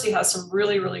university has some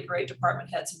really, really great department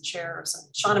heads and chairs,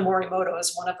 and Shauna Morimoto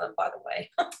is one of them, by the way.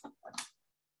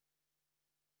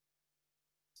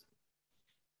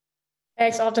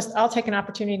 Thanks. I'll take an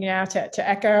opportunity now to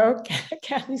echo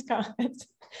Kathy's comments.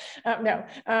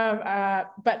 But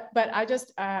I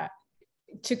just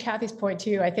to Kathy's point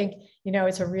too. I think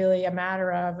it's really a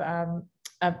matter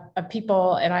of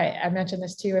people, and I mentioned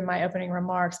this too in my opening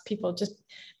remarks. People just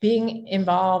being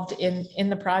involved in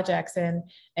the projects and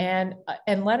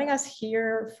letting us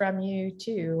hear from you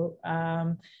too,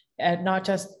 and not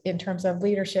just in terms of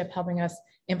leadership helping us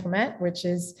implement, which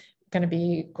is going to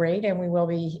be great, and we will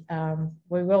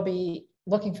be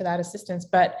looking for that assistance,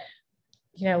 but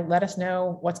let us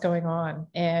know what's going on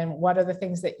and what are the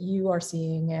things that you are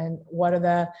seeing and what are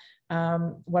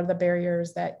the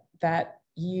barriers that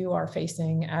you are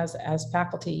facing as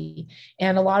faculty.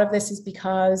 And a lot of this is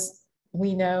because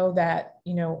we know that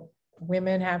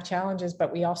women have challenges,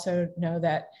 but we also know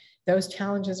that those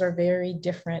challenges are very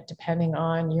different depending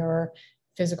on your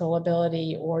physical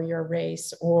ability or your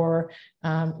race or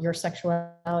your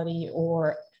sexuality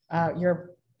or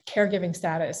your caregiving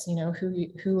status,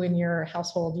 who in your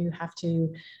household you have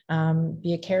to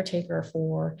be a caretaker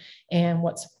for and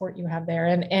what support you have there,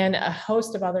 and a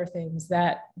host of other things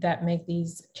that make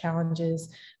these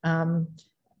challenges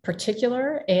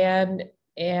particular and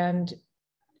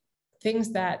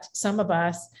things that some of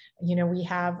us, we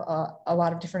have a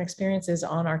lot of different experiences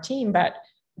on our team, but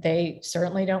they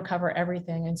certainly don't cover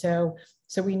everything. And so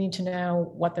we need to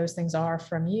know what those things are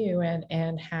from you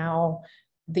and how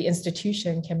the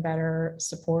institution can better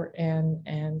support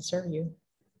and serve you.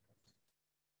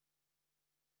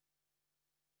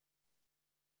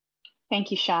 Thank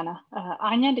you, Shauna.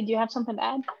 Anya, did you have something to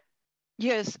add?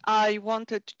 Yes, I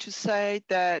wanted to say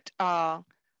that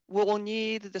we'll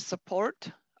need the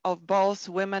support of both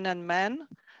women and men.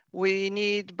 We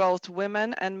need both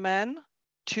women and men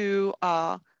to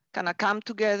kind of come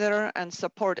together and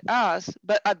support us.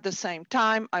 But at the same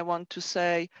time, I want to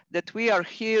say that we are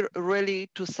here really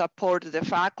to support the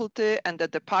faculty and the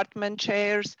department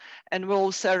chairs, and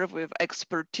we'll serve with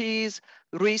expertise,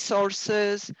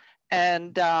 resources,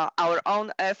 and our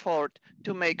own effort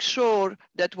to make sure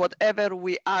that whatever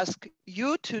we ask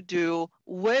you to do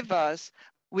with us,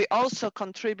 we also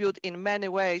contribute in many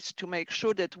ways to make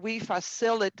sure that we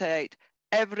facilitate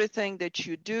everything that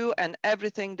you do and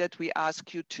everything that we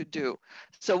ask you to do.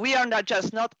 So we are not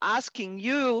asking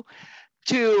you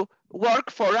to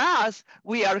work for us,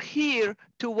 we are here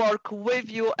to work with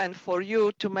you and for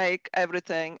you to make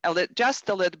everything just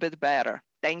a little bit better.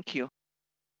 Thank you.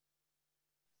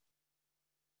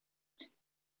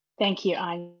 Thank you,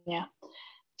 Anya.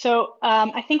 So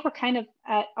I think we're kind of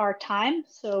at our time.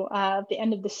 So at the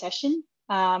end of the session,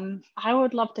 I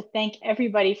would love to thank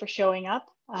everybody for showing up.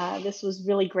 This was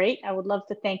really great. I would love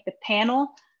to thank the panel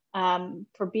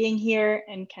for being here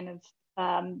and kind of,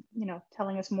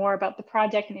 telling us more about the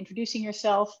project and introducing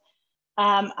yourself.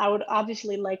 I would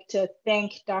obviously like to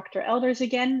thank Dr. Elders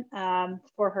again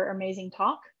for her amazing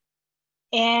talk.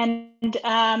 And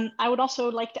I would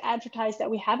also like to advertise that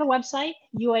we have a website,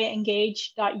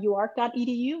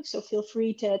 uaengage.uark.edu. So feel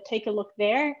free to take a look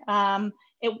there.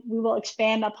 We will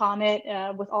expand upon it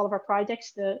with all of our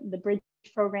projects. The Bridge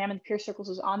program and Peer Circles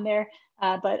is on there,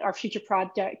 but our future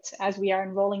projects, as we are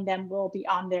enrolling them, will be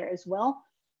on there as well.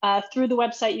 Through the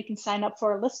website, you can sign up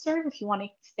for a listserv if you want to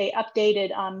stay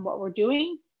updated on what we're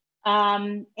doing.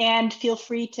 And feel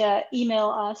free to email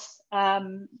us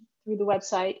through the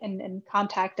website and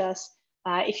contact us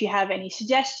if you have any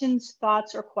suggestions,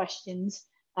 thoughts, or questions,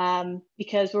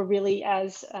 because we're really,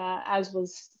 as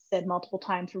was said multiple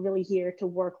times, we're really here to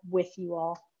work with you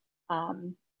all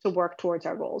to work towards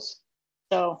our goals.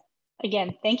 So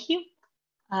again, thank you.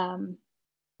 And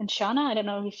Shauna, I don't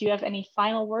know if you have any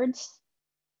final words.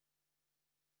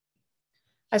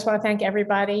 I just want to thank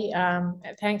everybody.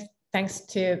 Thanks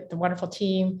to the wonderful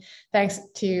team. Thanks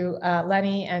to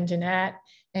Lenny and Jeanette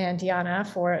and Deanna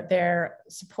for their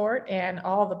support and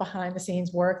all the behind the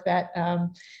scenes work that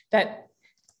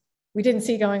we didn't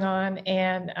see going on.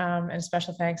 And a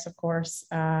special thanks, of course,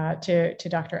 to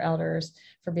Dr. Elders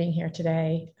for being here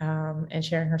today and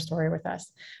sharing her story with us.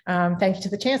 Thank you to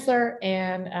the Chancellor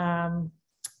and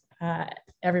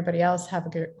everybody else. Have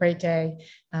a great day,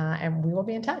 and we will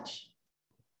be in touch.